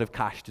wad of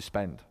cash to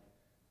spend.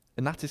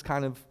 And that's his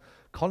kind of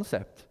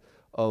concept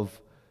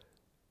of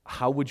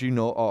how would you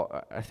know,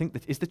 or I think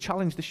that is the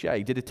challenge this year.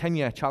 He did a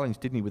 10-year challenge,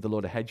 didn't he, with a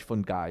load of hedge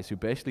fund guys who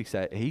basically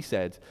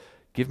said,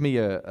 give me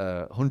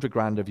a 100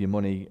 grand of your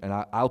money and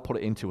I'll put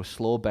it into a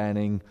slow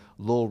burning,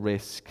 low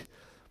risk,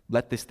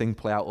 let this thing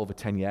play out over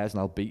 10 years and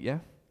I'll beat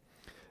you.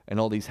 And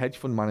all these hedge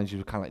fund managers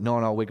were kind of like,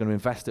 no, we're going to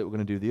invest it, we're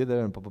going to do the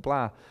other, and blah, blah,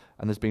 blah.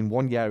 And there's been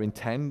 1 year in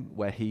 10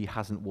 where he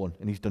hasn't won,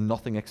 and he's done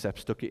nothing except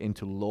stuck it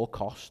into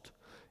low-cost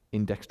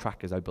index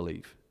trackers, I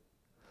believe.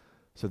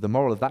 So the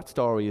moral of that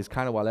story is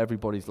kind of, while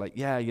everybody's like,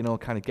 yeah,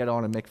 kind of get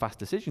on and make fast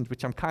decisions,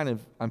 which I'm kind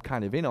of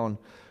in on,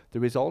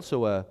 there is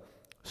also a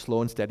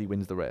slow and steady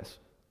wins the race.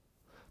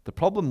 The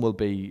problem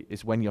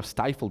is when you're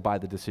stifled by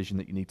the decision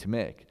that you need to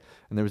make.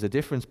 And there is a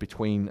difference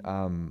between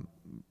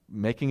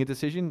making a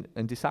decision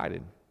and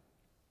deciding.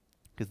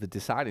 Because the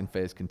deciding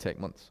phase can take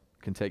months,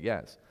 can take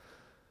years.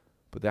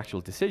 But the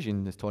actual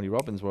decision, as Tony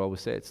Robbins will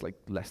always say, it's like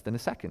less than a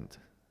second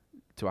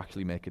to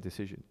actually make a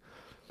decision.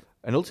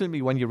 And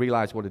ultimately, when you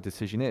realize what a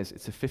decision is,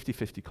 it's a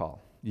 50-50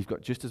 call. You've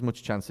got just as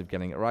much chance of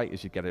getting it right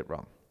as you get it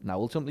wrong. Now,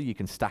 ultimately, you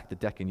can stack the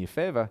deck in your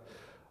favor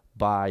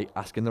by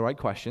asking the right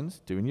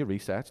questions, doing your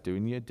research,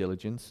 doing your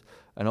diligence,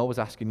 and always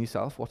asking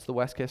yourself, what's the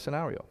worst case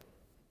scenario?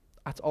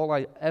 That's all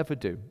I ever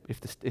do.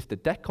 If the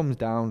deck comes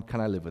down,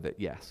 can I live with it?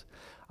 Yes.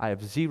 I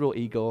have zero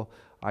ego.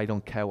 I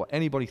don't care what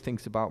anybody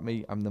thinks about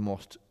me. I'm the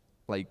most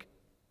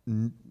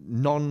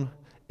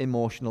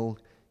non-emotional,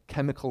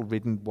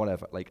 chemical-ridden,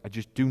 whatever. I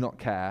just do not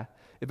care.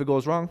 If it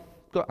goes wrong,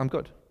 I'm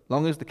good. As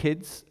long as the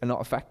kids are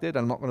not affected,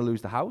 I'm not going to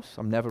lose the house.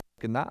 I'm never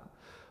risking that.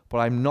 But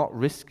I'm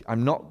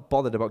not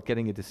bothered about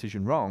getting a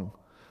decision wrong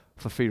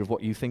for fear of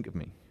what you think of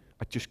me.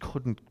 I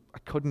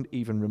couldn't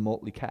even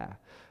remotely care.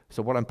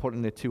 So what I'm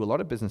putting it to a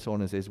lot of business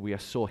owners is, we are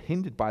so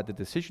hindered by the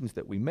decisions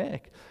that we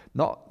make,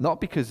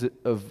 not because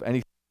of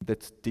anything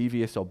that's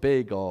devious or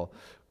big or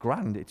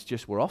grand. It's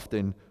just we're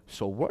often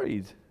so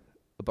worried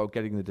about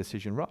getting the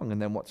decision wrong and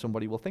then what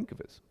somebody will think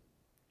of us.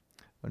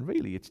 When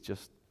really it's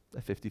just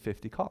a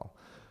 50-50 call.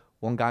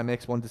 One guy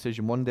makes one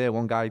decision one day,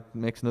 one guy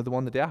makes another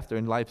one the day after,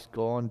 and lives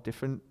go on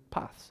different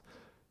paths.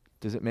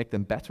 Does it make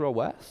them better or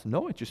worse?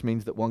 No, it just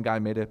means that one guy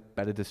made a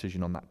better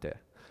decision on that day.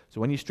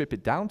 So when you strip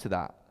it down to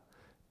that,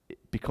 it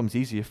becomes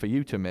easier for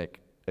you to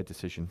make a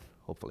decision,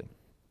 hopefully.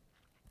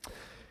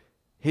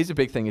 Here's a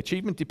big thing.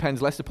 Achievement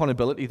depends less upon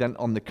ability than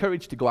on the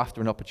courage to go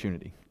after an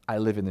opportunity. I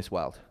live in this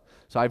world.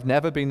 So I've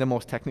never been the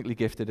most technically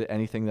gifted at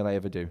anything that I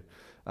ever do.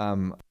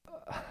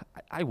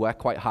 I work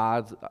quite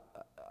hard,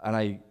 and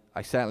I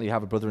certainly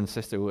have a brother and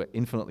sister who are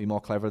infinitely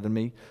more clever than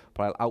me,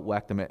 but I'll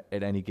outwork them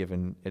at any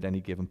given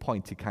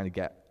point to kind of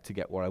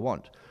get where I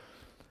want.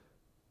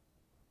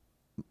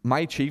 My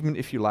achievement,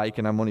 if you like,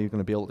 and I'm only going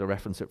to be able to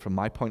reference it from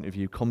my point of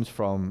view, comes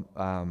from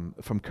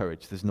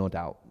courage. There's no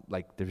doubt.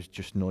 There's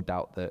just no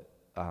doubt that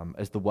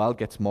as the world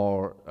gets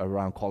more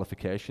around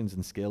qualifications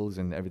and skills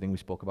and everything we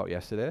spoke about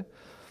yesterday,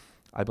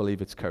 I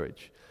believe it's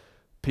courage.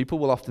 People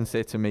will often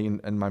say to me,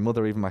 and my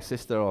mother, even my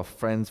sister, or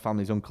friends,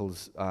 families,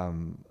 uncles,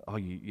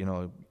 you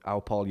know, how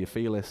Paul, you're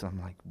fearless. And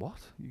I'm like, what?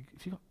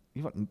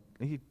 Are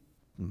you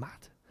mad?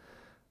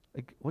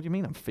 Like, what do you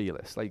mean I'm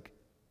fearless? Like,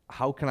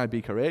 how can I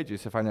be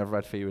courageous if I never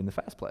had fear in the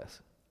first place?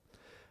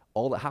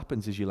 All that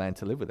happens is you learn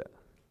to live with it.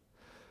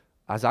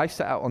 As I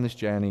set out on this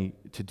journey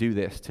to do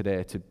this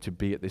today, to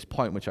be at this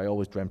point, which I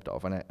always dreamt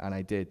of, and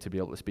I did, to be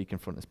able to speak in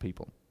front of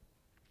people.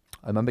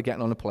 I remember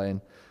getting on a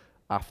plane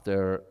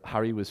after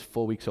Harry was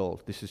 4 weeks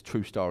old. This is a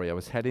true story. I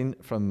was heading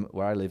from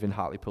where I live in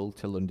Hartlepool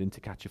to London to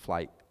catch a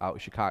flight out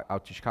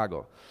to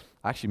Chicago.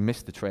 I actually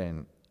missed the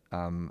train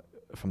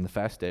from the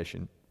first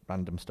station.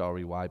 Random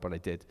story why, but I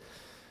did.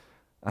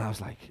 And I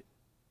was like,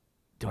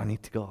 do I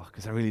need to go?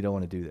 Because I really don't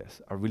want to do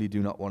this. I really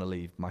do not want to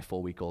leave my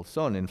 4-week-old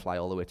son and fly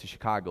all the way to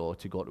Chicago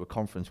to go to a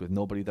conference with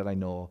nobody that I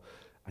know.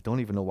 I don't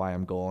even know why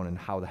I'm going and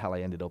how the hell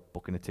I ended up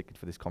booking a ticket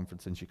for this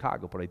conference in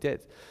Chicago, but I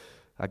did.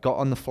 I got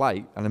on the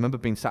flight, and I remember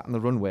being sat on the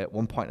runway at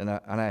one point, and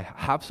I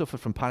have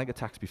suffered from panic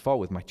attacks before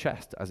with my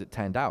chest, as it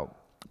turned out,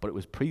 but it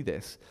was pre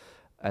this,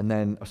 and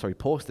then,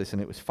 post this,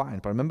 and it was fine.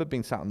 But I remember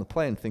being sat on the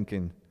plane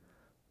thinking,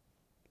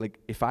 like,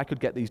 if I could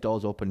get these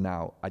doors open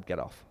now, I'd get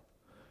off.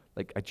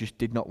 Like, I just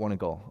did not want to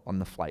go on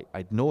the flight. I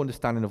had no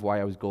understanding of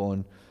why I was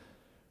going.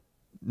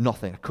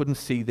 Nothing. I couldn't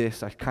see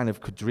this. I kind of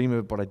could dream of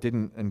it, but I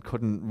didn't and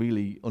couldn't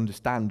really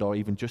understand or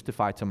even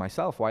justify to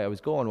myself why I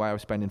was going, why I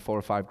was spending $4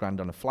 or $5 grand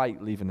on a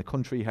flight, leaving the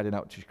country, heading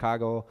out to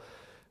Chicago,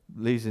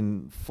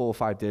 losing 4 or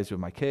 5 days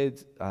with my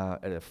kids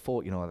at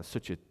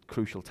such a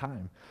crucial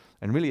time.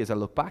 And really, as I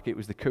look back, it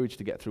was the courage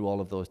to get through all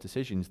of those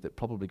decisions that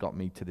probably got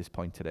me to this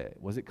point today.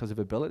 Was it because of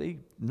ability?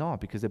 No,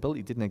 because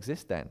ability didn't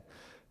exist then.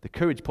 The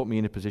courage put me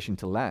in a position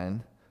to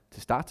learn,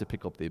 to start to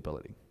pick up the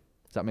ability.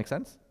 Does that make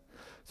sense?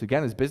 So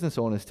again, as business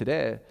owners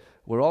today,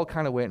 we're all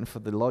kind of waiting for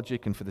the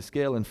logic and for the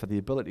skill and for the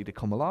ability to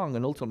come along,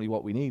 and ultimately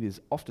what we need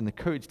is often the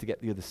courage to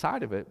get the other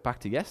side of it, back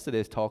to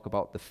yesterday's talk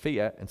about the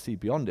fear and see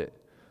beyond it.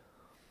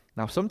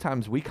 Now,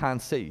 sometimes we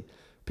can't see.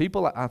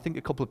 I think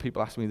a couple of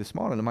people asked me this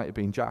morning, it might have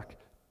been Jack,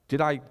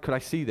 could I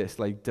see this?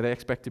 Like, did I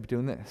expect to be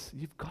doing this?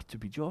 You've got to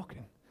be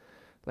joking.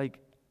 Like,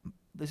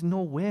 there's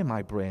no way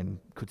my brain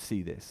could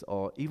see this,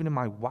 or even in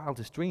my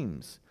wildest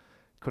dreams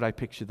could I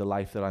picture the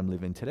life that I'm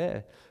living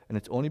today. And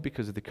it's only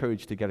because of the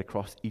courage to get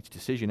across each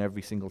decision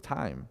every single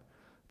time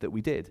that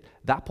we did.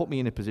 That put me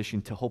in a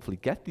position to hopefully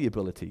get the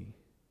ability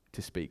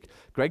to speak.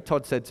 Greg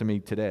Todd said to me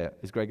today,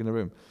 is Greg in the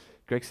room?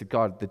 Greg said,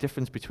 God, the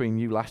difference between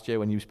you last year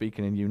when you were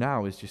speaking and you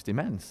now is just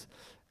immense.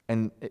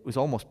 And it was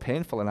almost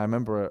painful. And I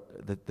remember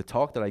the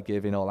talk that I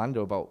gave in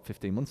Orlando about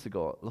 15 months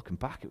ago, looking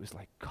back, it was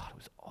like, God, it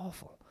was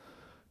awful,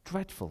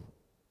 dreadful.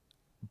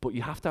 But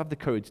you have to have the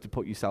courage to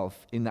put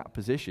yourself in that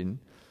position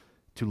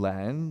to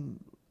learn.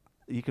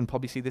 You can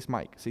probably see this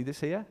mic. See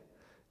this here?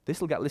 This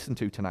will get listened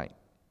to tonight.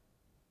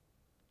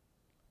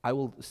 I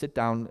will sit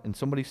down, and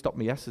somebody stopped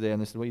me yesterday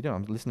and they said, what are you doing?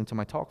 I'm listening to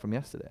my talk from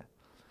yesterday.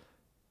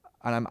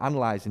 And I'm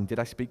analyzing, did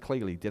I speak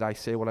clearly? Did I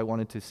say what I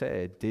wanted to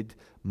say? Did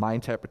my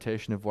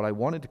interpretation of what I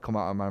wanted to come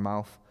out of my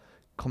mouth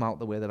come out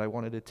the way that I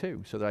wanted it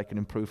to, so that I can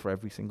improve for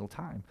every single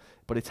time?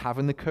 But it's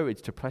having the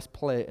courage to press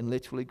play and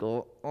literally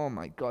go, oh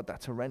my God,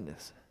 that's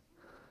horrendous.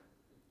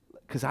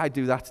 Because I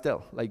do that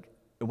still. Like,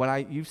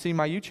 you've seen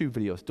my YouTube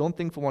videos, don't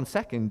think for 1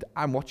 second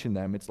I'm watching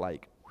them. It's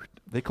like,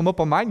 they come up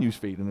on my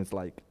newsfeed and it's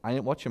like, I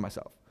ain't watching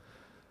myself.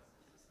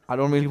 I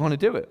don't really want to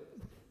do it.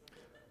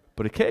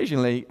 But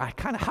occasionally, I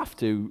kind of have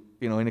to,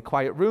 in a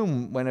quiet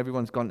room when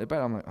everyone's gone to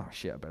bed, I'm like, oh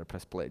shit, I better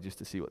press play just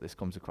to see what this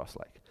comes across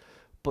like.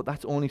 But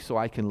that's only so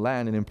I can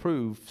learn and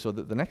improve so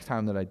that the next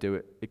time that I do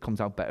it, it comes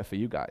out better for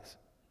you guys.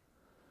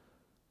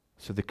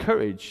 So the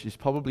courage is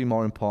probably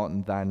more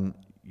important than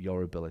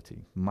your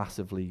ability,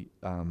 massively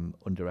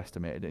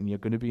underestimated. And you're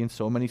going to be in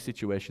so many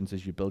situations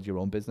as you build your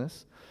own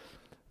business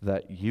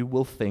that you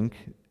will think,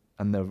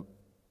 and the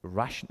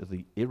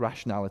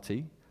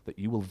irrationality that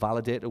you will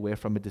validate away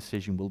from a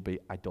decision will be,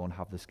 I don't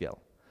have the skill.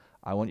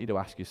 I want you to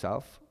ask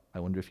yourself, I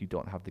wonder if you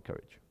don't have the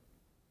courage.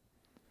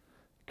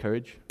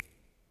 Courage,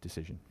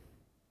 decision.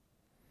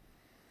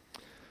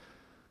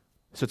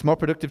 So it's more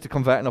productive to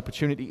convert an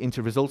opportunity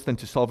into results than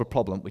to solve a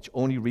problem, which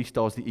only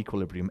restores the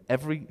equilibrium.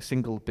 Every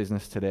single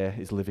business today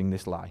is living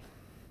this lie.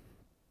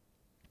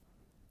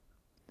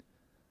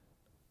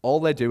 All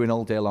they're doing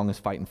all day long is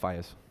fighting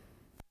fires.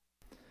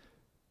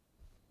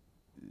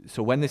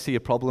 So when they see a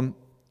problem,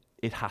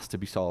 it has to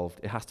be solved.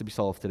 It has to be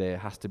solved today. It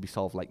has to be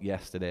solved like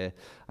yesterday.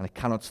 And I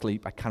cannot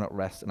sleep, I cannot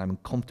rest, and I'm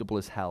uncomfortable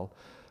as hell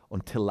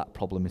until that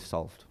problem is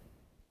solved.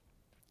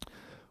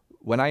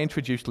 When I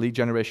introduced lead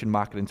generation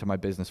marketing to my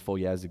business 4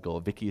 years ago,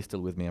 Vicky is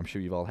still with me. I'm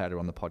sure you've all heard her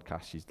on the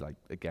podcast. She's like,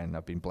 again,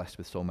 I've been blessed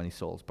with so many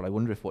souls. But I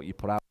wonder if what you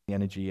put out, the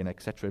energy and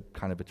etc.,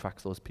 kind of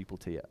attracts those people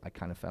to you. I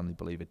kind of firmly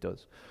believe it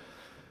does.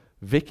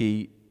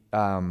 Vicky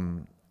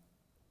kind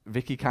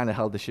of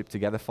held the ship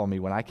together for me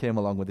when I came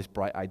along with this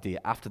bright idea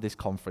after this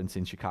conference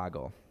in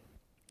Chicago.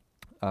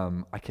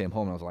 I came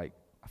home and I was like,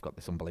 I've got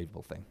this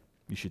unbelievable thing.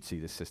 You should see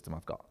this system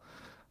I've got.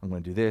 I'm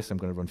going to do this. I'm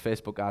going to run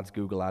Facebook ads,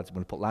 Google ads. I'm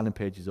going to put landing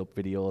pages up,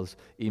 videos,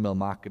 email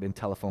marketing,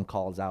 telephone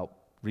calls out,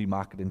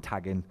 remarketing,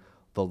 tagging,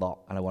 the lot,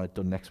 and I want it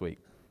done next week.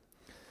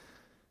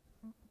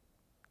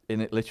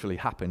 And it literally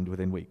happened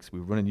within weeks. We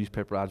were running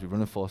newspaper ads, we were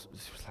running force. It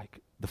was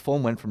like, the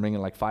phone went from ringing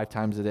like 5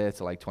 times a day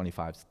to like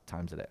 25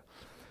 times a day.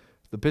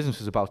 The business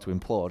was about to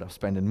implode. I was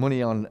spending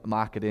money on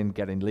marketing,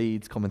 getting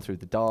leads coming through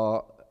the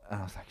door, and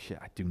I was like, shit,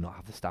 I do not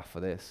have the staff for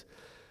this.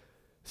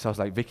 So I was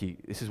like, Vicky,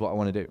 this is what I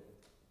want to do.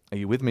 Are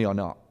you with me or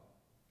not?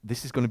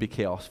 This is going to be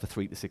chaos for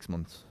 3 to 6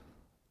 months.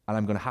 And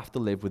I'm going to have to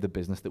live with a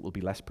business that will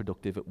be less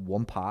productive at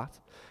one part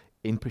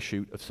in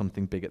pursuit of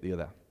something big at the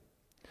other.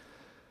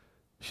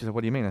 She said,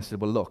 what do you mean? I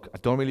said, well, look, I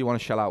don't really want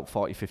to shell out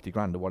 40, 50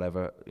 grand or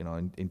whatever,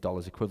 in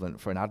dollars equivalent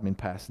for an admin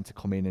person to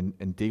come in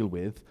and deal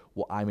with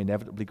what I'm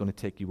inevitably going to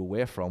take you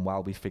away from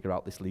while we figure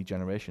out this lead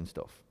generation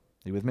stuff.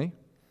 Are you with me?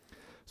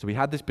 So we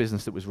had this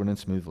business that was running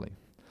smoothly.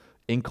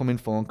 Incoming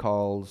phone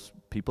calls,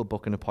 people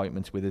booking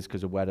appointments with us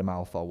because of word of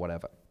mouth or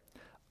whatever.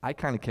 I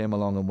kind of came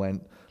along and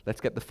went, let's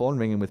get the phone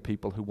ringing with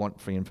people who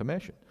want free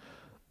information,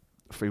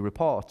 free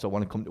reports, or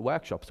want to come to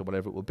workshops or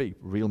whatever it will be,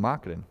 real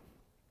marketing.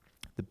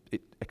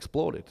 It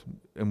exploded,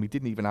 and we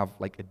didn't even have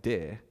like a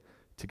day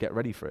to get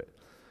ready for it.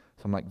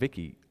 So I'm like,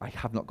 Vicky, I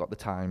have not got the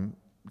time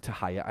to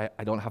hire.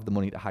 I don't have the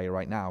money to hire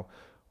right now.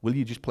 Will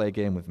you just play a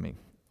game with me?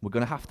 We're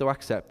going to have to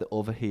accept that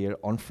over here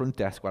on front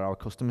desk, where our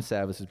customer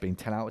service has been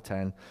 10 out of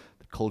 10,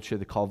 the culture,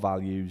 the core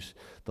values,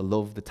 the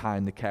love, the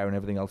time, the care, and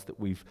everything else that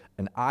we've,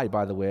 and I,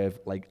 by the way, have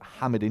like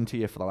hammered into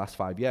you for the last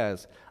 5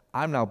 years,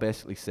 I'm now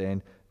basically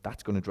saying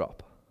that's going to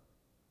drop.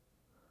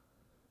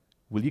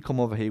 Will you come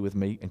over here with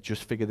me and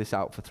just figure this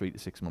out for 3 to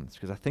 6 months?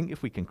 Because I think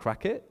if we can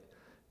crack it,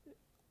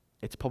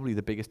 it's probably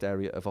the biggest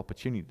area of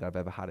opportunity that I've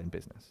ever had in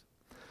business.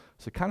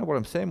 So kind of what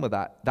I'm saying with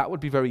that would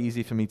be very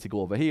easy for me to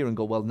go over here and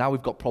go, well, now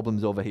we've got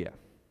problems over here.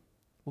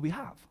 Well, we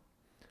have.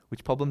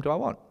 Which problem do I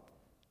want?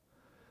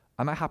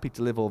 Am I happy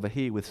to live over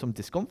here with some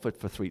discomfort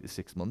for 3 to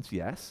 6 months?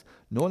 Yes.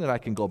 Knowing that I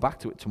can go back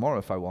to it tomorrow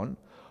if I want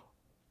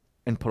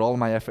and put all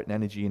my effort and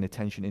energy and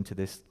attention into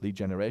this lead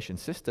generation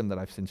system that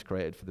I've since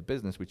created for the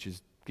business, which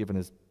has given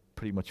us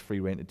pretty much free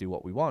rein to do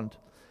what we want.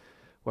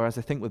 Whereas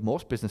I think with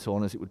most business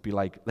owners, it would be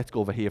like, let's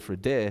go over here for a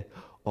day,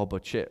 or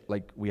but shit,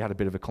 like we had a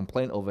bit of a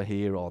complaint over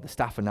here, or the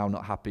staff are now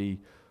not happy,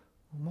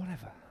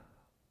 whatever.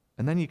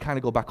 And then you kind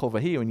of go back over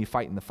here and you're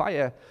fighting the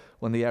fire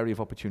when the area of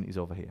opportunity is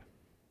over here.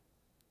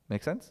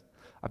 Make sense?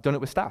 I've done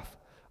it with staff.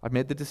 I've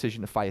made the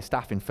decision to fire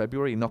staff in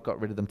February and not got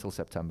rid of them till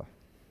September.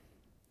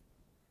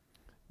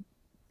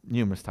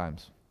 Numerous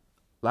times.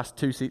 Last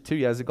 2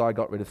 years ago, I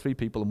got rid of 3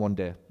 people in one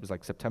day. It was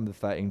like September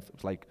the 13th. It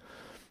was like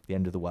the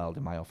end of the world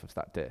in my office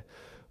that day.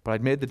 But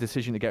I'd made the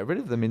decision to get rid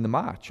of them in the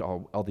March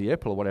or the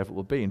April or whatever it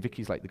will be. And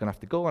Vicky's like, they're going to have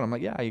to go. And I'm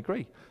like, yeah, I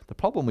agree. The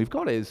problem we've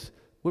got is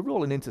we're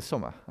rolling into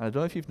summer. And I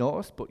don't know if you've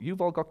noticed, but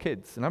you've all got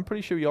kids. And I'm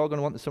pretty sure you're all going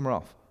to want the summer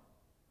off.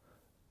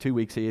 2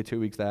 weeks here, 2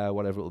 weeks there,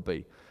 whatever it will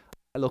be.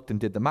 I looked and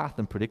did the math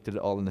and predicted it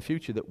all in the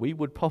future that we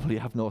would probably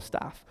have no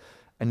staff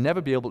and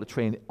never be able to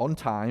train on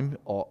time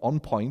or on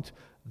point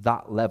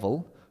that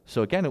level.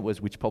 So again, it was,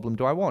 which problem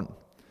do I want?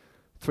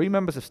 3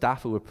 members of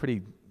staff who were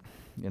pretty,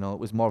 it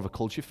was more of a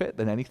culture fit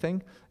than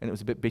anything, and it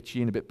was a bit bitchy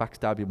and a bit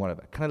backstabby and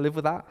whatever. Can I live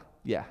with that?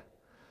 Yeah.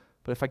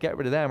 But if I get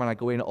rid of them and I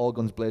go in all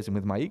guns blazing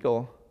with my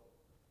ego,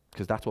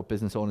 because that's what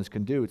business owners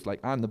can do, it's like,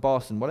 I'm the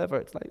boss and whatever,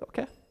 it's like,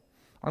 okay,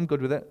 I'm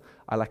good with it.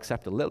 I'll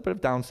accept a little bit of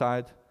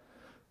downside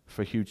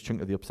for a huge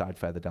chunk of the upside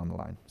further down the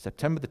line.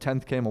 September the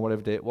 10th came, or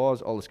whatever day it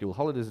was, all the school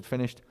holidays had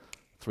finished,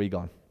 3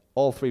 gone.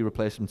 All 3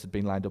 replacements had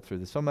been lined up through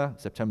the summer.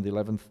 September the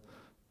 11th,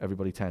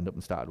 everybody turned up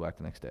and started work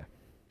the next day.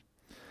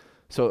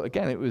 So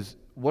again, it was,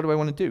 what do I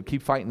want to do?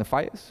 Keep fighting the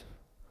fires?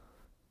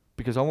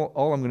 Because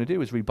all I'm going to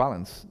do is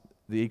rebalance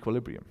the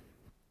equilibrium.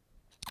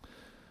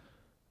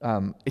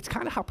 It's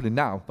kind of happening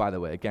now, by the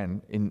way,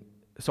 again.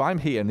 So I'm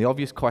here, and the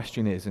obvious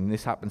question is, and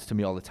this happens to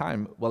me all the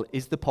time, well,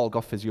 is the Paul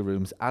Gough Physio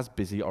Rooms as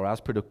busy or as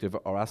productive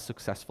or as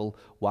successful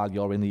while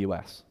you're in the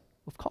US?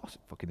 Of course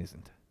it fucking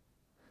isn't.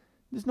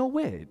 There's no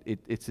way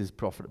it's as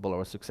profitable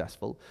or as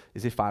successful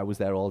as if I was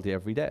there all day,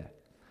 every day.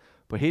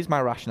 But here's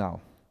my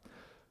rationale.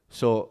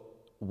 So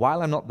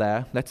while I'm not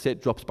there, let's say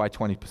it drops by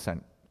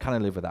 20%. Can I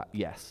live with that?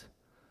 Yes.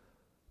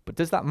 But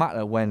does that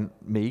matter when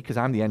me, because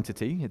I'm the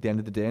entity at the end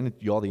of the day, and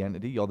you're the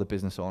entity, you're the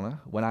business owner,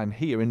 when I'm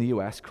here in the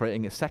US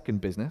creating a second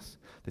business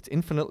that's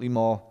infinitely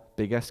more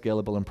bigger,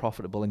 scalable, and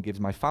profitable and gives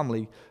my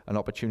family an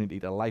opportunity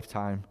to a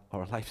lifetime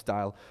or a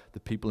lifestyle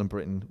that people in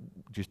Britain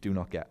just do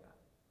not get?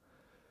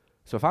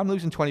 So if I'm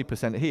losing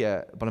 20%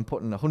 here, but I'm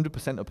putting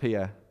 100% up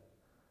here,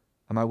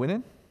 am I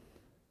winning?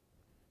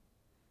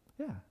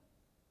 Yeah.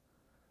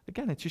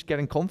 Again, it's just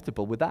getting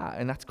comfortable with that,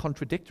 and that's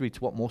contradictory to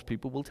what most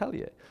people will tell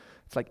you.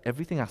 It's like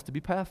everything has to be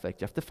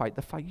perfect. You have to fight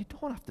the fight. You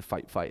don't have to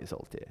fight fighters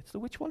all day. So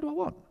which one do I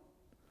want?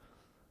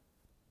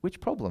 Which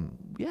problem?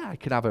 Yeah, I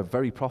could have a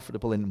very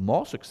profitable and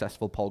more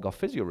successful Paul Gough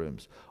Physio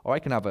Rooms, or I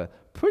can have a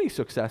pretty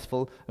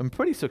successful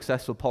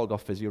Paul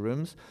Gough Physio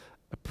Rooms,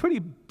 a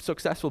pretty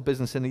successful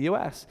business in the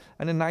US,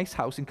 and a nice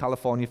house in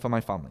California for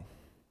my family,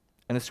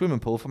 and a swimming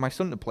pool for my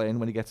son to play in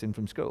when he gets in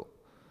from school,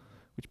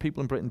 which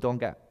people in Britain don't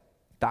get.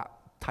 That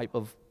type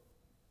of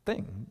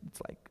thing.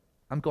 It's like,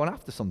 I'm going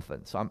after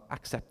something, so I'm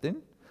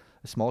accepting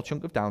A small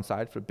chunk of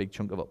downside for a big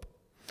chunk of up.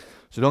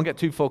 So don't get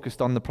too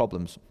focused on the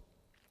problems.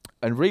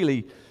 And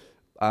really,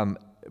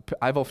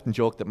 I've often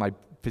joked that my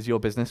physio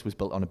business was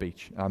built on a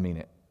beach. I mean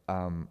it.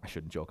 I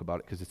shouldn't joke about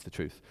it because it's the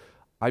truth.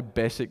 I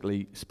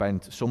basically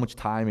spent so much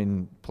time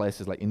in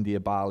places like India,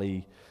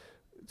 Bali,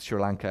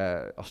 Sri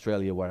Lanka,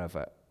 Australia,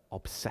 wherever,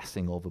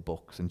 obsessing over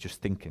books and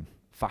just thinking,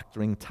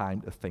 factoring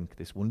time to think,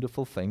 this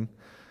wonderful thing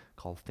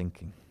called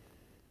thinking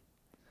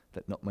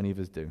that not many of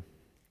us do.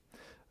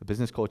 A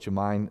business coach of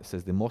mine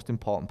says the most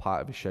important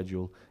part of his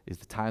schedule is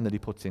the time that he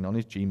puts in on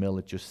his Gmail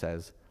that just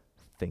says,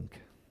 think,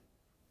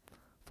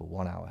 for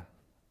 1 hour.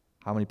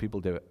 How many people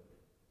do it?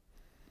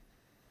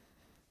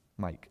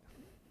 Mike.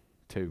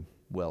 2.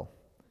 Will.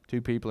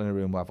 2 people in a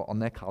room who have it on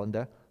their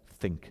calendar,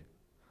 think.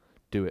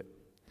 Do it.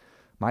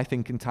 My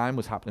thinking time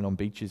was happening on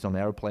beaches, on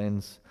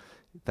airplanes,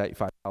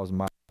 35,000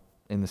 miles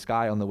in the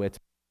sky on the way to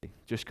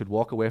just could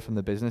walk away from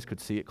the business, could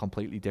see it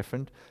completely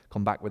different,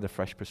 come back with a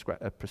fresh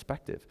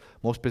perspective.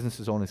 Most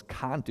business owners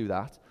can't do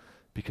that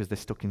because they're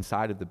stuck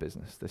inside of the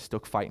business. They're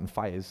stuck fighting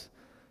fires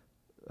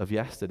of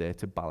yesterday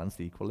to balance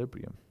the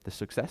equilibrium. The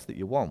success that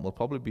you want will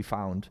probably be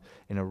found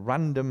in a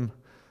random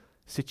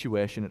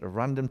situation at a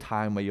random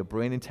time where your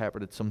brain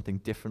interpreted something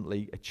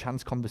differently, a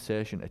chance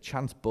conversation, a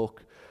chance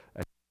book,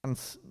 a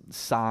chance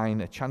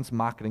sign, a chance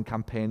marketing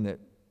campaign that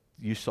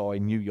you saw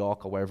in New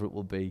York or wherever it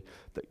will be,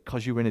 that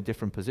because you were in a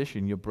different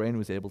position, your brain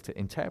was able to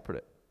interpret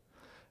it.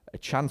 A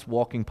chance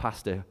walking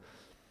past a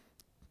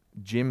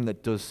gym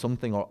that does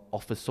something or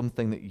offers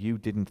something that you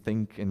didn't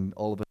think, and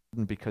all of a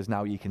sudden, because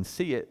now you can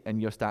see it,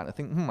 and you're starting to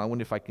think, I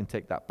wonder if I can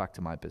take that back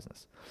to my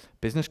business.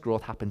 Business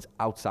growth happens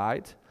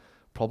outside.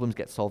 Problems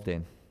get solved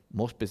in.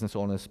 Most business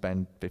owners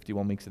spend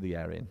 51 weeks of the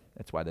year in.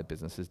 That's why their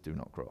businesses do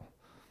not grow.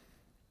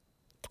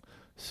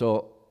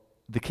 So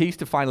the keys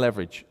to find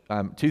leverage.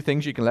 2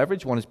 things you can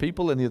leverage. One is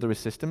people and the other is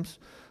systems.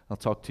 I'll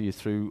talk to you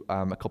through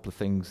a couple of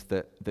things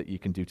that you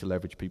can do to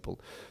leverage people.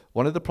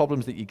 One of the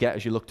problems that you get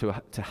as you look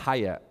to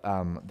hire,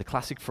 the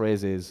classic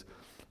phrase is,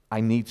 I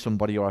need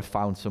somebody, or I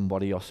found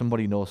somebody, or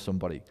somebody knows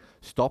somebody.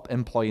 Stop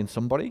employing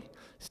somebody.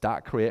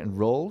 Start creating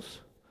roles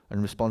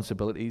and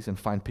responsibilities and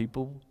find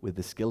people with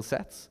the skill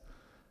sets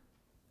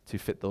to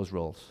fit those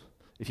roles.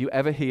 If you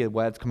ever hear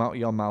words come out of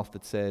your mouth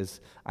that says,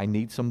 I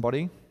need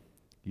somebody,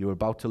 you're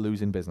about to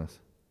lose in business.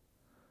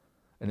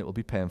 And it will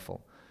be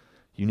painful.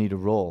 You need a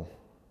role.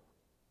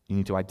 You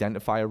need to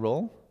identify a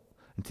role.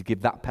 And to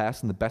give that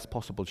person the best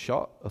possible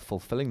shot of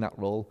fulfilling that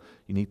role,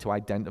 you need to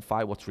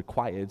identify what's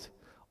required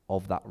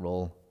of that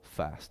role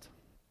first.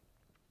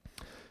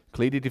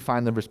 Clearly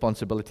define the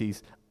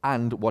responsibilities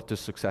and what does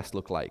success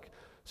look like.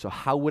 So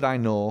how would I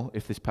know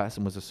if this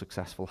person was a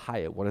successful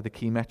hire? What are the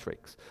key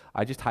metrics?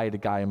 I just hired a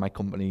guy in my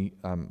company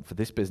for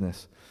this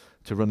business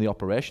to run the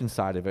operations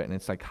side of it, and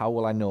it's like, how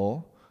will I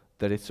know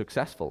that it's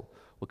successful?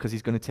 Well, because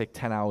he's going to take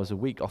 10 hours a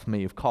week off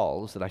me of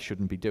calls that I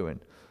shouldn't be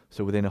doing.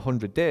 So within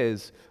 100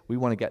 days, we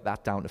want to get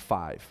that down to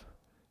 5.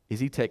 Is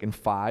he taking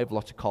 5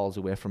 lots of calls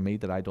away from me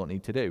that I don't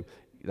need to do?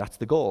 That's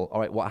the goal.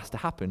 All right, what has to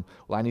happen?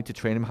 Well, I need to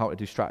train him how to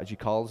do strategy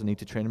calls. I need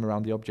to train him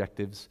around the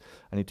objectives.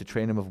 I need to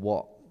train him of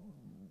what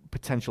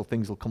potential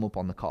things will come up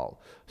on the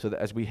call, so that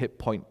as we hit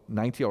point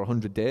 90 or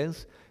 100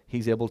 days,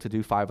 he's able to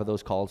do 5 of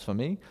those calls for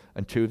me,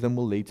 and 2 of them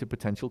will lead to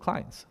potential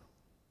clients.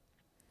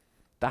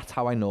 That's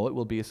how I know it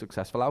will be a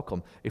successful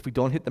outcome. If we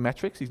don't hit the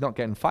metrics, he's not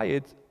getting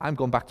fired, I'm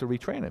going back to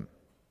retrain him.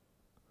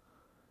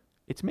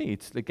 It's me.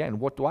 It's, again,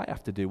 what do I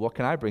have to do? What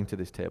can I bring to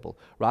this table?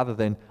 Rather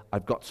than,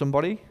 I've got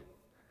somebody,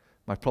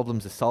 my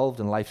problems are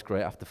solved, and life's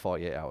great after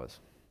 48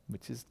 hours,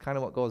 which is kind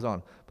of what goes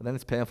on. But then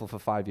it's painful for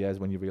 5 years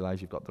when you realize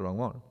you've got the wrong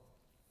one.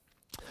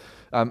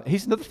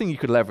 Here's another thing you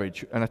could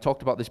leverage, and I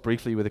talked about this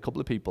briefly with a couple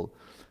of people.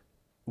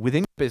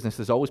 Within business,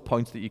 there's always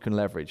points that you can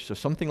leverage. So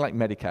something like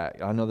Medicare,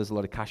 I know there's a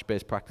lot of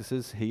cash-based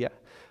practices here.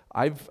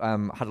 I've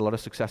had a lot of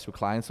success with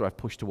clients that I've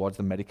pushed towards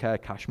the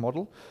Medicare cash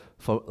model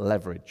for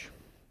leverage.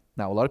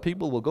 Now, a lot of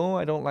people will go,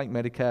 I don't like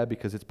Medicare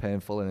because it's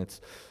painful and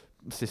it's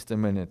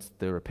system and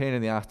they're a pain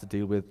in the ass to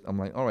deal with. I'm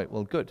like, all right,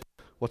 well, good.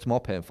 What's more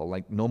painful?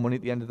 Like no money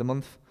at the end of the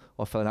month,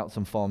 or filling out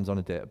some forms on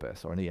a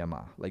database or an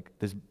EMR? Like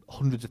there's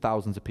hundreds of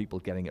thousands of people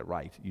getting it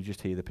right. You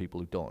just hear the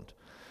people who don't.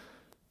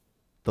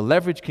 The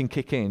leverage can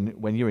kick in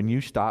when you're a new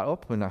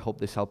startup, and I hope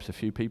this helps a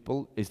few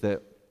people, is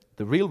that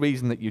the real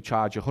reason that you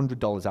charge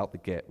 $100 out the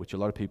gate, which a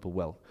lot of people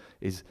will,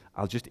 is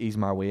I'll just ease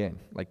my way in.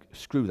 Like,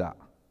 screw that.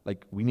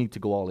 Like, we need to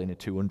go all in at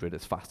 200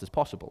 as fast as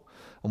possible.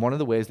 And one of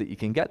the ways that you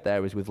can get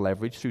there is with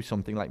leverage through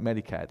something like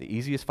Medicare. The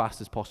easiest,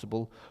 fastest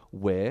possible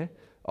way,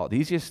 or the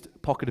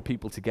easiest pocket of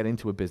people to get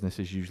into a business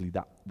is usually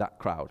that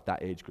crowd,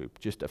 that age group.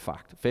 Just a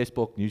fact.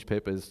 Facebook,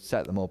 newspapers,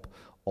 set them up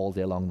all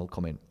day long, they'll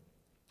come in.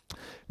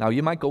 Now,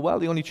 you might go, well,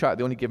 they only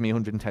give me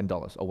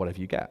 $110 or whatever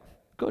you get.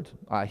 Good,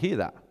 I hear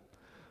that.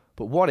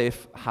 But what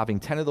if having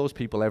 10 of those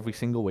people every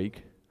single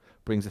week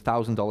brings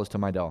 $1,000 to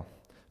my door?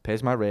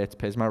 Pays my rates,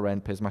 pays my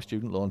rent, pays my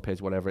student loan,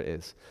 pays whatever it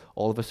is.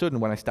 All of a sudden,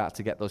 when I start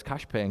to get those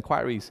cash pay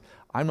inquiries,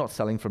 I'm not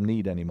selling from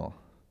need anymore.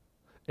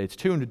 It's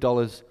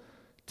 $200,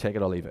 take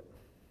it or leave it.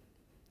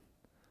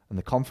 And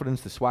the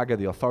confidence, the swagger,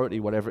 the authority,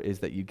 whatever it is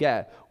that you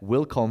get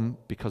will come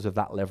because of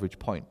that leverage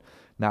point.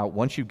 Now,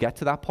 once you get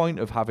to that point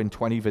of having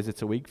 20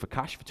 visits a week for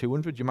cash for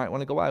 200, you might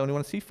want to go, I only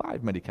want to see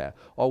 5 Medicare,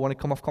 or I want to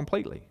come off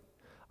completely.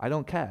 I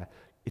don't care.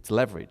 It's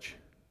leverage.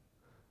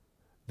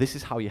 This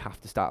is how you have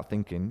to start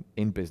thinking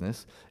in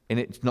business, and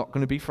it's not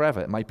going to be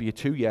forever. It might be a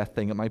 2-year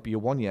thing, it might be a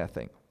 1-year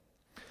thing.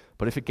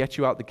 But if it gets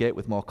you out the gate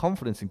with more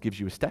confidence and gives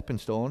you a stepping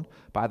stone,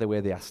 by the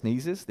way, they are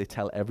sneezes, they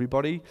tell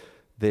everybody,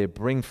 they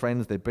bring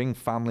friends, they bring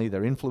family,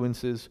 they're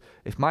influencers.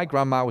 If my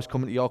grandma was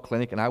coming to your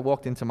clinic and I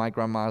walked into my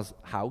grandma's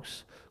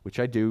house, which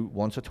I do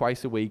once or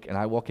twice a week, and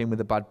I walk in with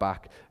a bad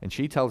back, and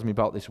she tells me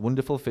about this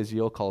wonderful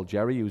physio called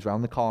Jerry who's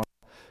around the corner,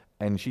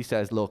 and she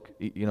says, look,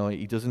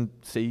 he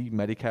doesn't see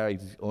Medicare,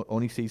 he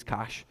only sees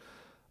cash.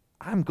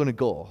 I'm going to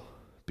go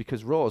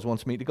because Rose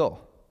wants me to go.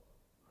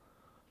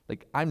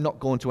 Like, I'm not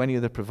going to any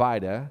other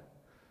provider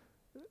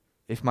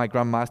if my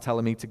grandma's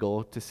telling me to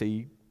go to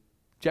see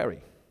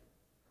Jerry.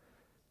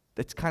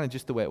 That's kind of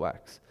just the way it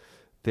works.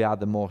 They are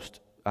the most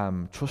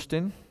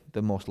trusting,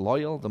 the most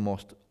loyal, the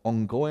most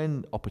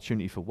ongoing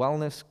opportunity for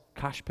wellness,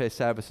 cash pay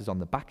services on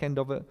the back end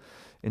of it.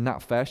 In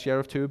that first year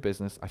or 2 of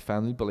business, I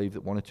firmly believe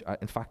that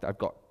in fact, I've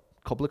got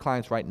a couple of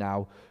clients right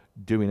now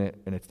doing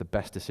it, and it's the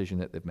best decision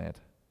that they've made.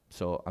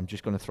 So I'm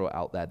just going to throw it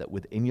out there that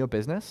within your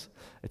business,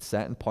 at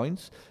certain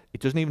points,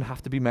 it doesn't even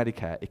have to be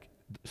Medicare.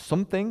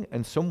 Something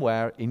and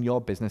somewhere in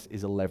your business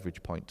is a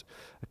leverage point.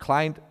 A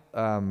client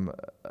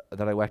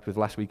that I worked with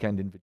last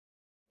weekend,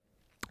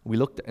 we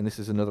looked at, and this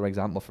is another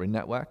example for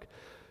in-network,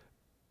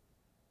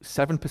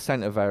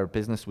 7% of our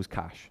business was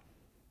cash.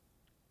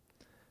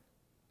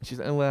 And she's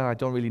like, well, I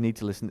don't really need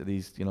to listen to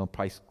these,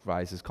 price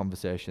rises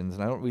conversations,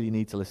 and I don't really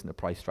need to listen to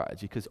price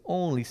strategy because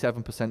only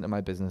 7% of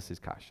my business is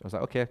cash. I was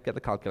like, okay, get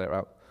the calculator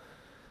out.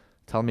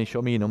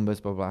 Show me your numbers,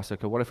 blah, blah, blah. So,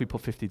 okay, what if we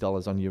put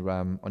 $50 on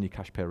your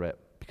cash pay rate?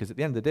 Because at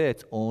the end of the day,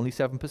 it's only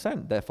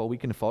 7%. Therefore, we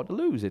can afford to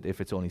lose it if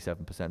it's only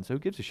 7%. So who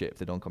gives a shit if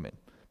they don't come in?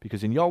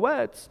 Because in your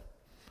words,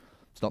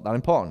 it's not that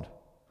important.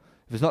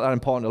 If it's not that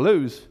important to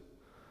lose,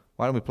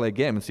 why don't we play a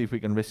game and see if we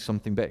can risk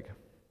something big?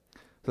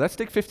 So let's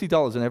stick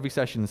 $50 in every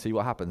session and see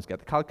what happens. Get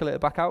the calculator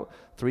back out,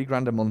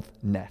 $3,000 a month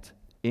net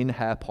in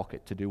her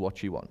pocket to do what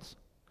she wants.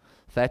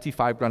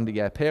 $35,000 a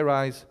year pay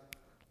rise,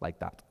 like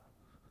that.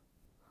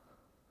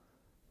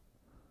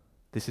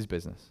 This is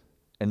business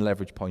and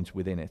leverage points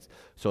within it.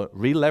 So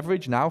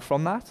re-leverage now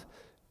from that.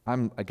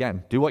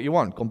 Again, do what you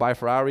want. Go and buy a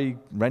Ferrari,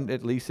 rent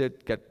it, lease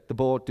it, get the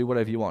boat, do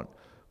whatever you want.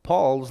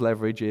 Paul's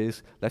leverage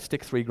is, let's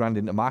stick $3,000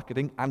 into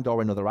marketing and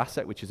or another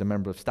asset, which is a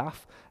member of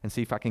staff, and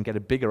see if I can get a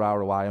bigger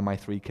ROI on my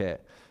 3K.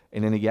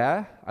 And in a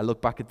year, I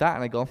look back at that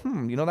and I go, that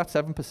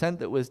 7%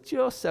 that was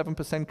just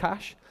 7%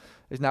 cash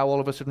is now all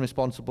of a sudden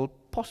responsible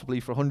possibly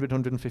for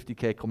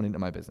 150K coming into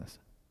my business.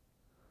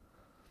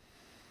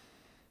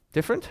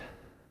 Different?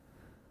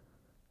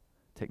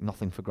 Take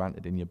nothing for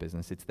granted in your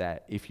business. It's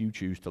there if you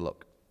choose to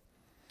look.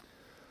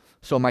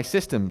 So my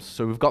systems.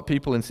 So we've got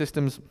people in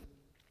systems,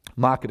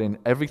 marketing.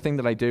 Everything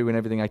that I do and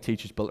everything I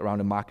teach is built around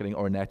a marketing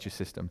or a nurture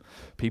system.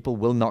 People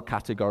will not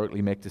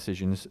categorically make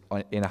decisions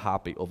in a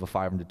heartbeat over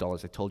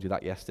 $500. I told you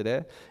that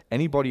yesterday.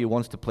 Anybody who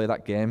wants to play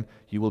that game,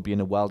 you will be in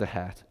a world of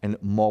hurt, and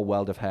more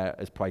world of hurt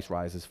as price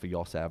rises for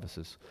your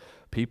services.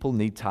 People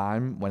need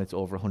time when it's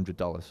over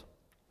 $100.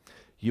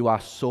 You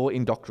are so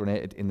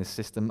indoctrinated in the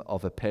system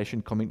of a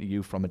patient coming to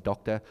you from a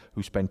doctor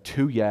who spent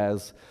 2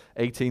 years,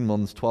 18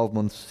 months, 12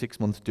 months, 6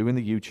 months doing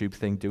the YouTube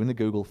thing, doing the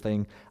Google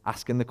thing,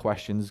 asking the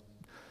questions,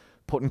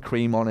 putting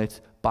cream on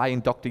it, buying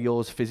Dr.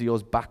 Yo's,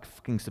 Physio's back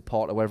fucking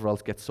support, or whatever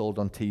else gets sold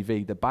on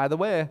TV, that, by the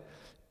way,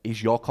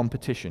 is your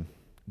competition.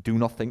 Do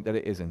not think that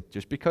it isn't.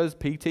 Just because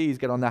PTs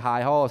get on their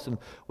high horse and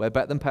we're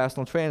better than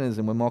personal trainers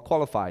and we're more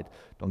qualified,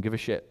 don't give a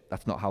shit.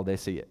 That's not how they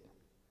see it.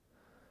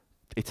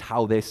 It's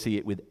how they see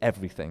it with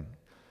everything.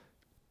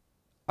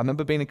 I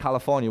remember being in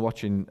California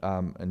watching,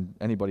 and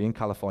anybody in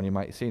California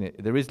might have seen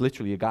it, there is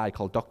literally a guy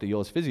called Dr.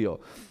 Yo's Physio.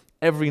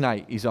 Every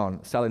night he's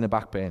on selling a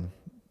back pain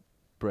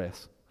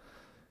brace.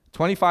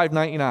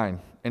 $25.99.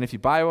 And if you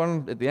buy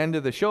one at the end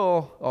of the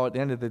show or at the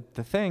end of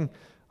the thing,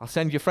 I'll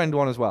send your friend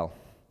one as well.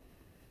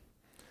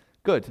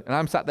 Good. And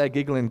I'm sat there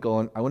giggling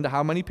going, I wonder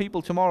how many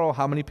people tomorrow,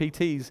 how many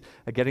PTs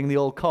are getting the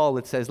old call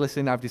that says,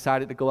 listen, I've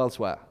decided to go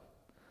elsewhere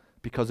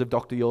because of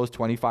Dr. Yo's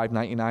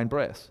 $25.99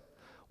 brace.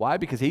 Why?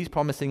 Because he's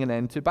promising an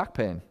end to back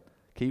pain.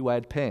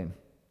 Keyword pain.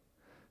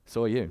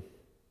 So are you,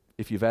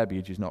 if your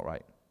verbiage is not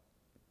right.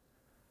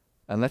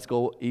 And let's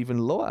go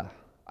even lower.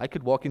 I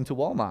could walk into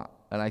Walmart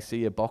and I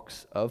see a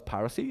box of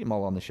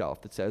paracetamol on the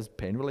shelf that says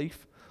pain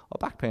relief or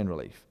back pain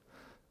relief.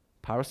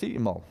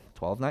 Paracetamol,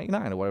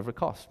 $12.99 or whatever it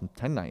costs,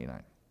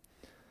 $10.99.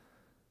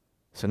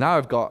 So now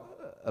I've got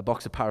a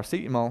box of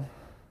paracetamol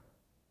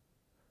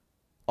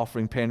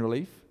offering pain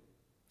relief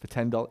for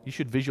 $10. You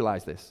should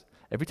visualize this.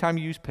 Every time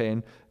you use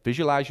pain,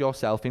 visualize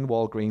yourself in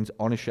Walgreens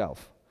on a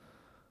shelf.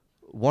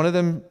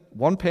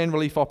 One pain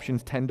relief option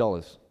is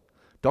 $10.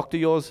 Dr.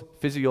 Yo's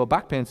Physio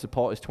back pain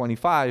support is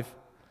 $25,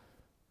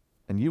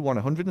 and you want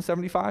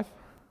 $175?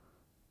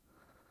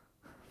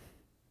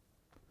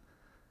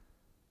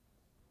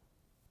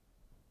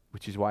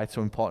 which is why it's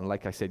so important,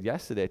 like I said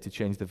yesterday, to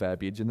change the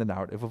verbiage and the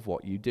narrative of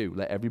what you do.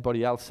 Let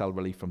everybody else sell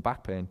relief from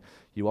back pain.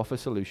 You offer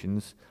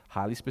solutions,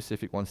 highly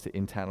specific ones to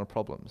internal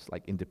problems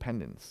like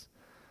independence,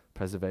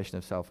 preservation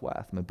of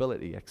self-worth,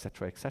 mobility,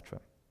 etc.,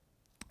 etc.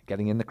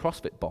 Getting in the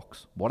CrossFit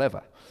box,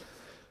 whatever.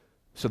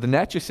 So the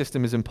nurture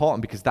system is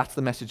important because that's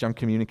the message I'm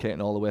communicating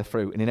all the way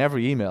through. And in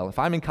every email, if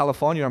I'm in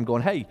California, I'm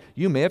going, hey,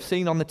 you may have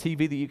seen on the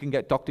TV that you can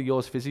get Dr.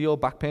 Yo's physio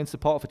back pain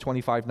support for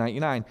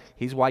 $25.99.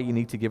 Here's why you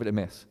need to give it a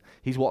miss.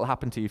 Here's what will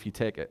happen to you if you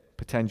take it,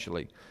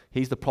 potentially.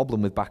 Here's the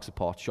problem with back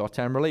support,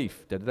 short-term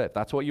relief.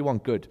 That's what you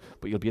want, good.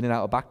 But you'll be in and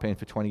out of back pain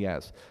for 20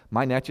 years.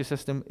 My nurture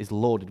system is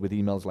loaded with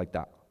emails like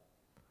that,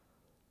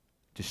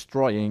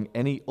 destroying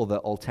any other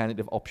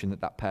alternative option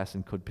that that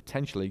person could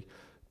potentially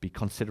be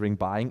considering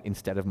buying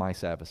instead of my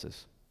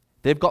services.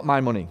 They've got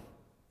my money.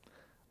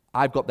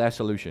 I've got their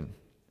solution.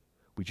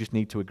 We just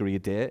need to agree a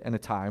date and a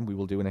time we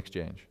will do an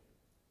exchange.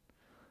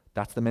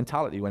 That's the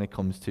mentality when it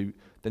comes to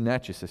the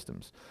nurture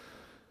systems.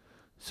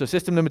 So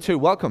system number 2,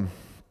 welcome.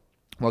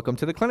 Welcome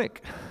to the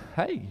clinic.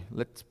 Hey,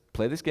 let's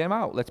play this game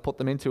out. Let's put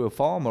them into a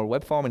form or a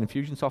web form in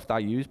Infusionsoft I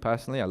use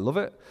personally. I love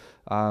it.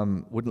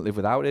 Wouldn't live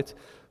without it.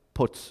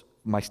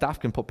 My staff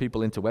can put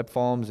people into web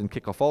forms and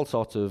kick off all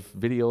sorts of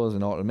videos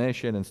and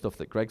automation and stuff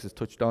that Greg's has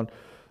touched on,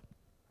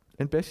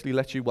 and basically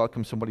let you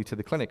welcome somebody to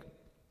the clinic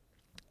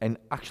and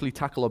actually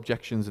tackle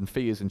objections and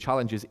fears and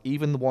challenges,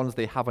 even the ones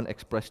they haven't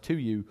expressed to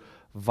you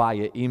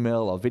via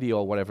email or video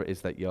or whatever it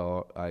is that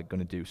you're going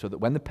to do, so that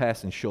when the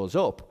person shows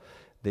up,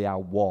 they are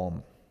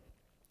warm.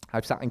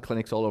 I've sat in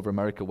clinics all over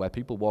America where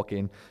people walk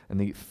in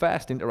and the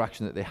first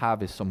interaction that they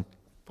have is some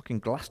fucking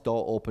glass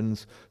door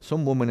opens,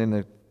 some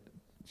woman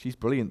she's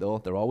brilliant though,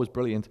 they're always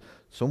brilliant.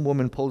 Some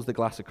woman pulls the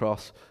glass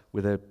across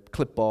with a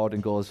clipboard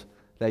and goes,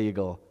 there you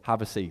go,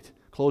 have a seat.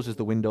 Closes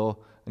the window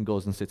and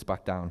goes and sits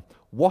back down.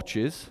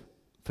 Watches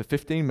for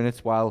 15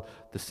 minutes while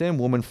the same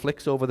woman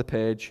flicks over the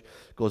page,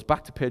 goes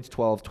back to page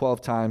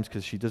 12 times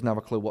because she doesn't have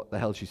a clue what the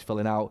hell she's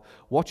filling out,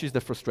 watches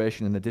the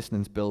frustration and the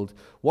dissonance build,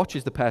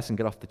 watches the person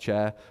get off the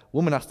chair,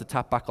 woman has to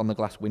tap back on the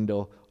glass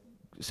window,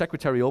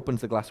 secretary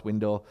opens the glass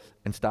window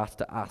and starts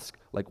to ask,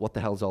 like, what the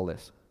hell's all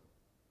this?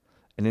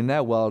 And in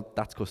their world,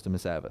 that's customer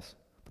service.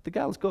 But the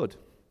girl's good.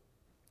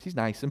 She's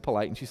nice and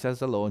polite, and she says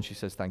hello, and she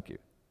says thank you.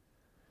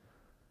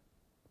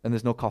 And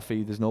there's no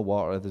coffee, there's no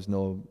water, there's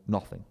no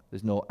nothing.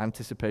 There's no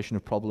anticipation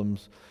of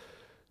problems.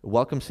 A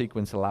welcome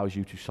sequence allows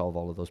you to solve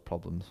all of those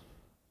problems.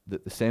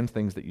 The same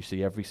things that you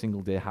see every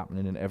single day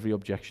happening in every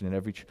objection, in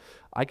every...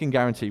 I can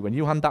guarantee when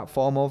you hand that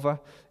form over,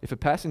 if a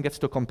person gets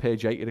stuck on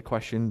page 8 of a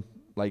question,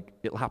 like,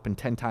 it'll happen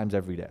 10 times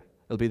every day.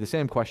 It'll be the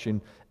same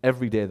question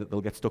every day that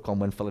they'll get stuck on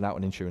when filling out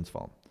an insurance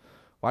form.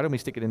 Why don't we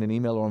stick it in an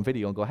email or on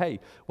video and go, hey,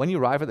 when you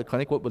arrive at the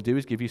clinic, what we'll do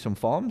is give you some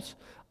forms.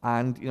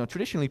 And,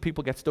 traditionally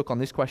people get stuck on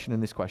this question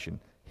and this question.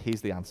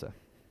 Here's the answer.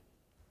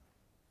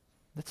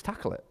 Let's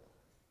tackle it.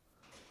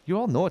 You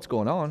all know what's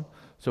going on.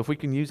 So if we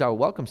can use our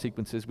welcome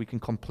sequences, we can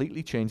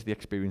completely change the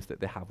experience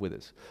that they have with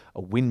us.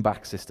 A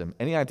win-back system.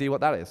 Any idea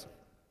what that is?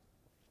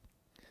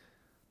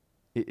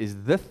 It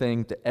is the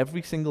thing that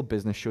every single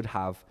business should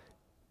have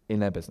in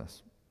their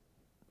business.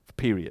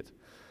 Period.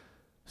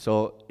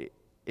 So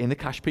in the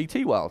cash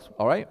PT world,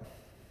 all right?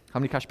 How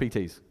many cash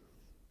PTs?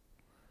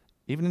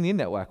 Even in the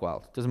in-network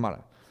world, doesn't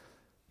matter.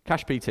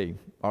 Cash PT,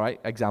 all right?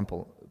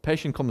 Example,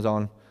 patient comes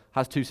on,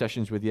 has 2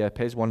 sessions with you,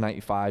 pays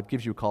 $195,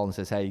 gives you a call and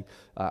says, hey,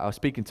 I was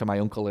speaking to my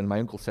uncle, and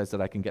my uncle says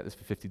that I can get this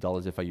for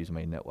 $50 if I use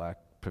my in-network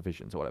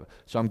provisions or whatever.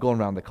 So I'm going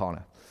around the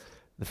corner.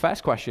 The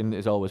first question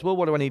is always, well,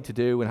 what do I need to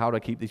do, and how do I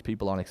keep these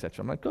people on,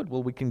 etc. I'm like, good,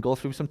 well, we can go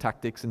through some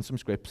tactics and some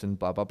scripts and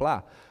blah, blah,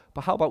 blah.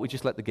 But how about we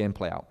just let the game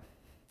play out?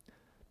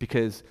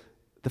 Because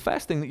the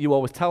first thing that you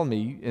always tell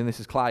me, and this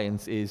is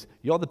clients, is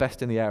you're the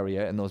best in the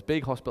area, and those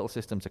big hospital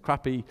systems are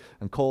crappy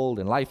and cold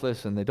and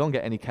lifeless, and they don't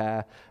get any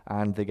care,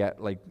 and they get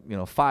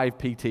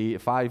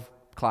 5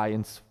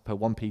 clients per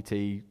 1 PT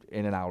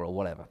in an hour or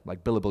whatever,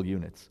 like billable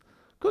units.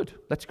 Good.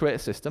 Let's create a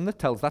system that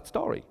tells that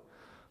story.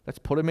 Let's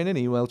put them in an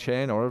email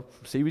chain or a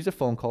series of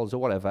phone calls or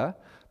whatever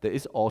that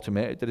is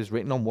automated, that is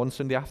written on one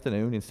Sunday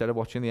afternoon instead of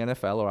watching the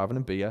NFL or having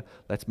a beer.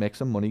 Let's make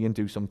some money and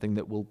do something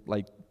that will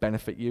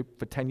benefit you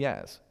for 10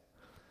 years.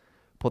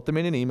 Put them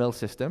in an email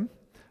system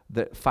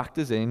that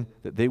factors in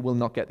that they will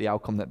not get the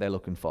outcome that they're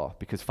looking for,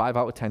 because 5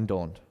 out of 10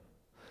 don't.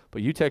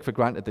 But you take for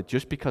granted that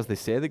just because they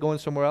say they're going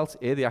somewhere else,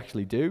 A, they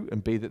actually do,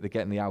 and B, that they're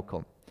getting the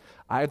outcome.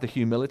 I have the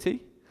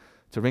humility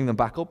to ring them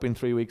back up in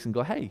 3 weeks and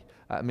go, hey,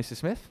 Mrs.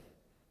 Smith,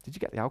 did you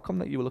get the outcome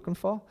that you were looking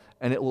for?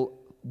 And it will,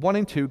 1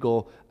 in 2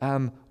 go,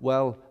 I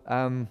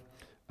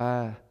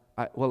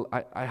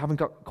haven't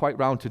got quite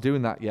round to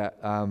doing that yet,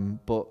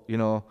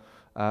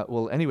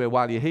 well, anyway,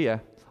 while you're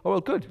here, oh, well,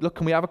 good. Look,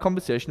 can we have a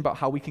conversation about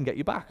how we can get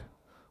you back?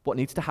 What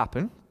needs to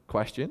happen,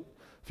 question,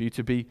 for you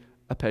to be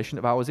a patient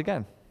of ours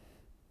again?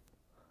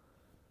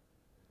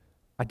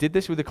 I did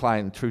this with a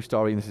client, true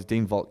story, and this is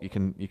Dean Volt. You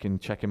can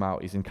check him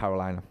out. He's in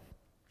Carolina.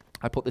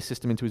 I put this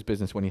system into his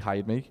business when he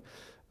hired me,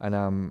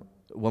 and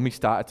when we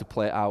started to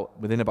play it out,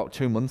 within about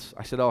 2 months,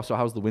 I said, oh, so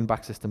how's the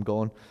win-back system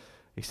going?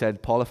 He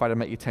said, Paul, if I'd have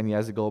met you 10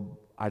 years ago,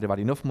 I'd have had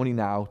enough money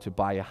now to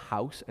buy a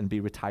house and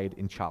be retired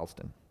in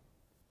Charleston.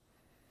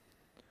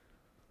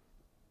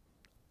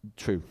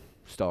 True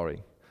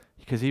story.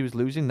 Because he was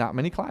losing that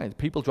many clients.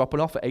 People dropping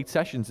off at 8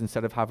 sessions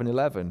instead of having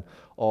 11,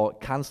 or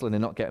cancelling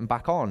and not getting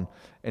back on.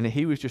 And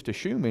he was just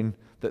assuming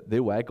that they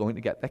were going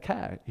to get their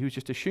care. He was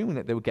just assuming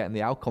that they were getting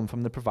the outcome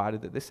from the provider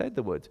that they said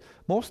they would.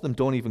 Most of them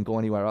don't even go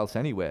anywhere else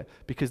anyway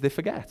because they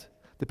forget.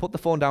 They put the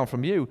phone down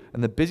from you,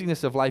 and the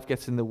busyness of life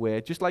gets in the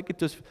way, just like it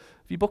does. Have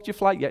you booked your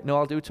flight yet? No,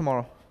 I'll do it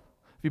tomorrow.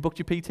 Have you booked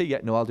your PT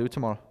yet? No, I'll do it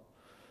tomorrow.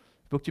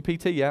 Booked your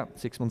PT yet?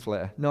 6 months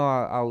later. No,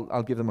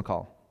 I'll give them a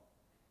call.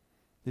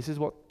 This is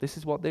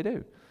what they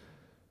do.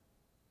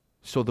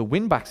 So the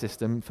win-back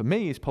system, for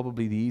me, is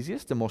probably the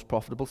easiest and most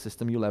profitable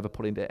system you'll ever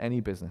put into any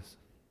business.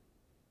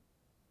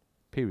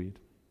 Period.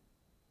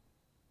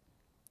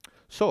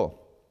 So,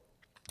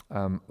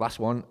 last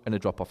one, and a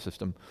drop-off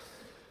system.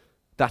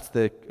 That's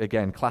the,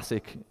 again,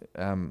 classic.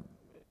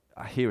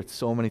 I hear it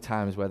so many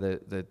times where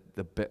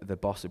the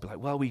boss would be like,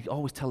 well, we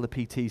always tell the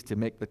PTs to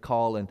make the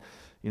call, and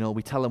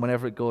we tell them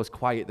whenever it goes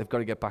quiet, they've got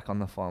to get back on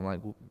the phone. I'm like,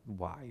 well,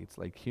 why? It's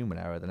like human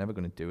error. They're never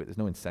going to do it. There's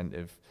no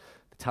incentive.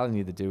 Telling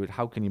you to do it,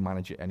 how can you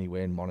manage it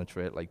anyway and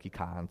monitor it? Like, you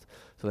can't.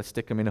 So let's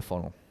stick them in a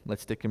funnel.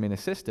 Let's stick them in a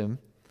system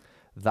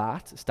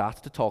that starts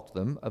to talk to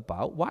them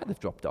about why they've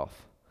dropped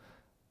off.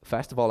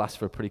 First of all, ask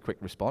for a pretty quick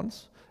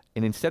response.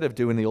 And instead of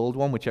doing the old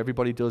one, which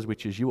everybody does,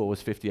 which is you owe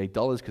us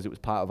 $58 because it was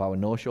part of our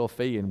no-show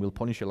fee and we'll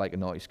punish you like a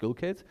naughty school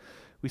kid,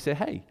 we say,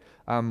 hey,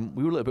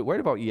 we were a little bit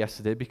worried about you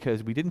yesterday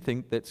because we didn't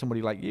think that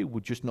somebody like you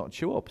would just not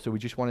show up. So we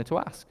just wanted to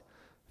ask,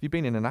 have you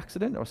been in an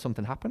accident or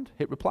something happened?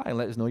 Hit reply and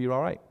let us know you're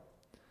all right.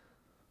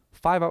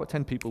 5 out of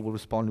 10 people will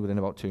respond within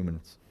about 2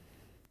 minutes.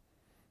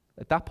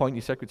 At that point,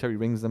 your secretary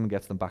rings them and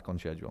gets them back on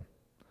schedule.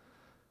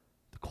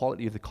 The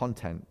quality of the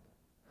content.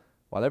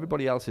 While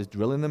everybody else is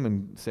drilling them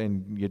and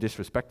saying you're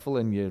disrespectful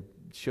and you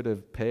should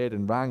have paid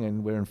and rang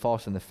and we're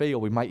enforcing the fee,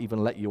 or we might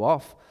even let you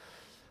off,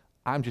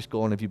 I'm just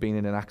going, have you been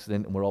in an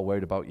accident and we're all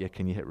worried about you,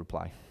 can you hit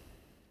reply?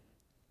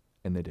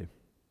 And they do.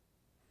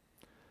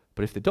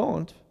 But if they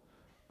don't,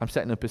 I'm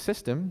setting up a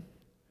system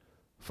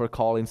for a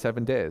call in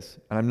 7 days.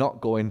 And I'm not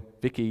going,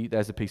 Vicky,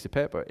 there's a piece of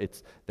paper.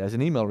 There's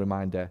an email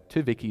reminder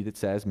to Vicky that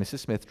says, Mrs.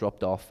 Smith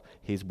dropped off.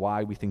 Here's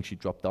why we think she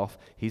dropped off.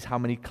 Here's how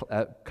many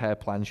care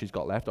plans she's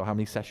got left, or how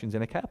many sessions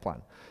in a care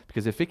plan.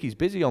 Because if Vicky's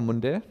busy on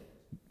Monday,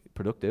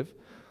 productive,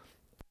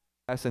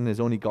 the person has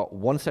only got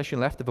 1 session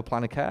left of a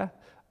plan of care,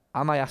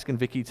 am I asking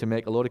Vicky to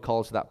make a load of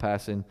calls to that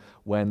person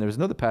when there's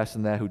another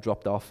person there who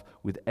dropped off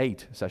with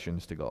 8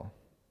 sessions to go?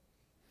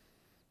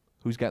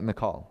 Who's getting the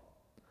call?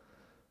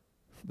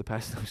 The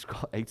person who's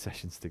got 8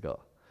 sessions to go.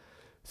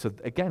 So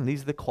again,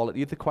 these are the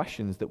quality of the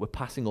questions that we're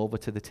passing over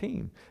to the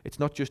team. It's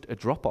not just a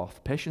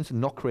drop-off. Patients are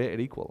not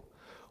created equal.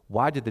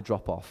 Why did they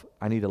drop off?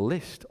 I need a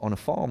list on a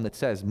form that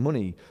says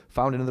money,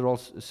 found another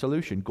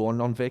solution,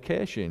 going on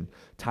vacation,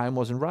 time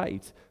wasn't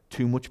right,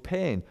 too much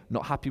pain,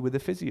 not happy with the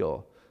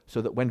physio.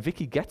 So that when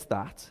Vicky gets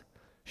that,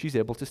 she's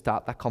able to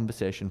start that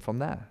conversation from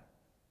there.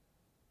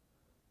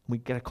 We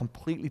get a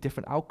completely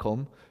different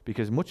outcome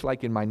because much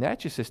like in my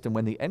nurture system,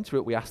 when they enter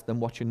it, we ask them,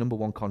 what's your number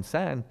one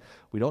concern?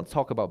 We don't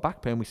talk about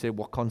back pain. We say,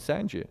 what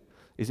concerns you?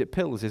 Is it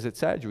pills? Is it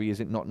surgery? Is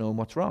it not knowing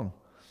what's wrong?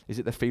 Is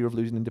it the fear of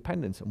losing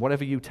independence? And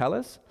whatever you tell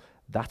us,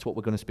 that's what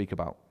we're going to speak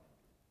about.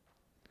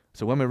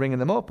 So when we're ringing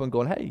them up and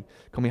going, hey,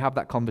 can we have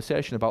that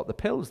conversation about the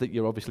pills that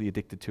you're obviously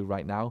addicted to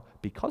right now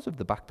because of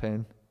the back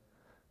pain?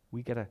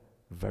 We get a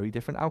very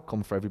different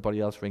outcome for everybody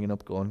else ringing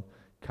up going,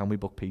 can we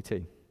book PT?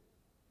 See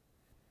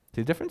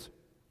the difference?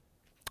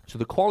 So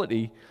the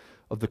quality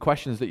of the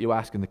questions that you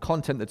ask and the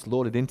content that's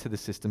loaded into the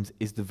systems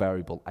is the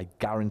variable. I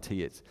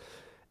guarantee it.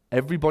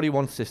 Everybody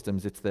wants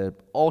systems. It's the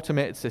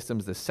automated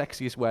systems, the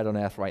sexiest word on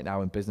earth right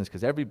now in business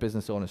because every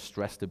business owner is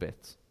stressed a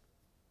bit.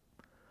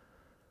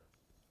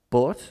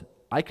 But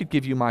I could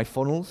give you my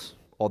funnels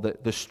or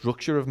the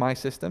structure of my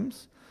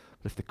systems,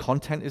 but if the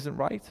content isn't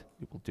right,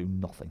 it will do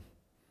nothing.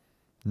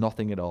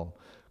 Nothing at all.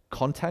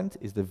 Content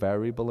is the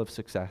variable of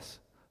success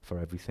for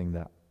everything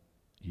that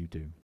you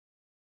do.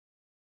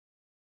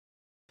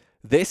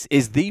 This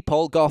is the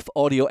Paul Gough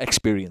audio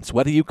experience.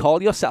 Whether you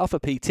call yourself a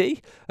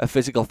PT, a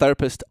physical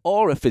therapist,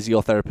 or a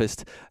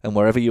physiotherapist, and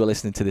wherever you are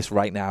listening to this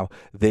right now,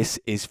 this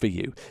is for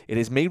you. It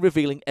is me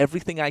revealing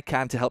everything I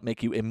can to help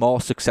make you a more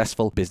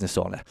successful business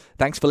owner.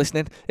 Thanks for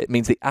listening. It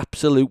means the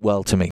absolute world to me.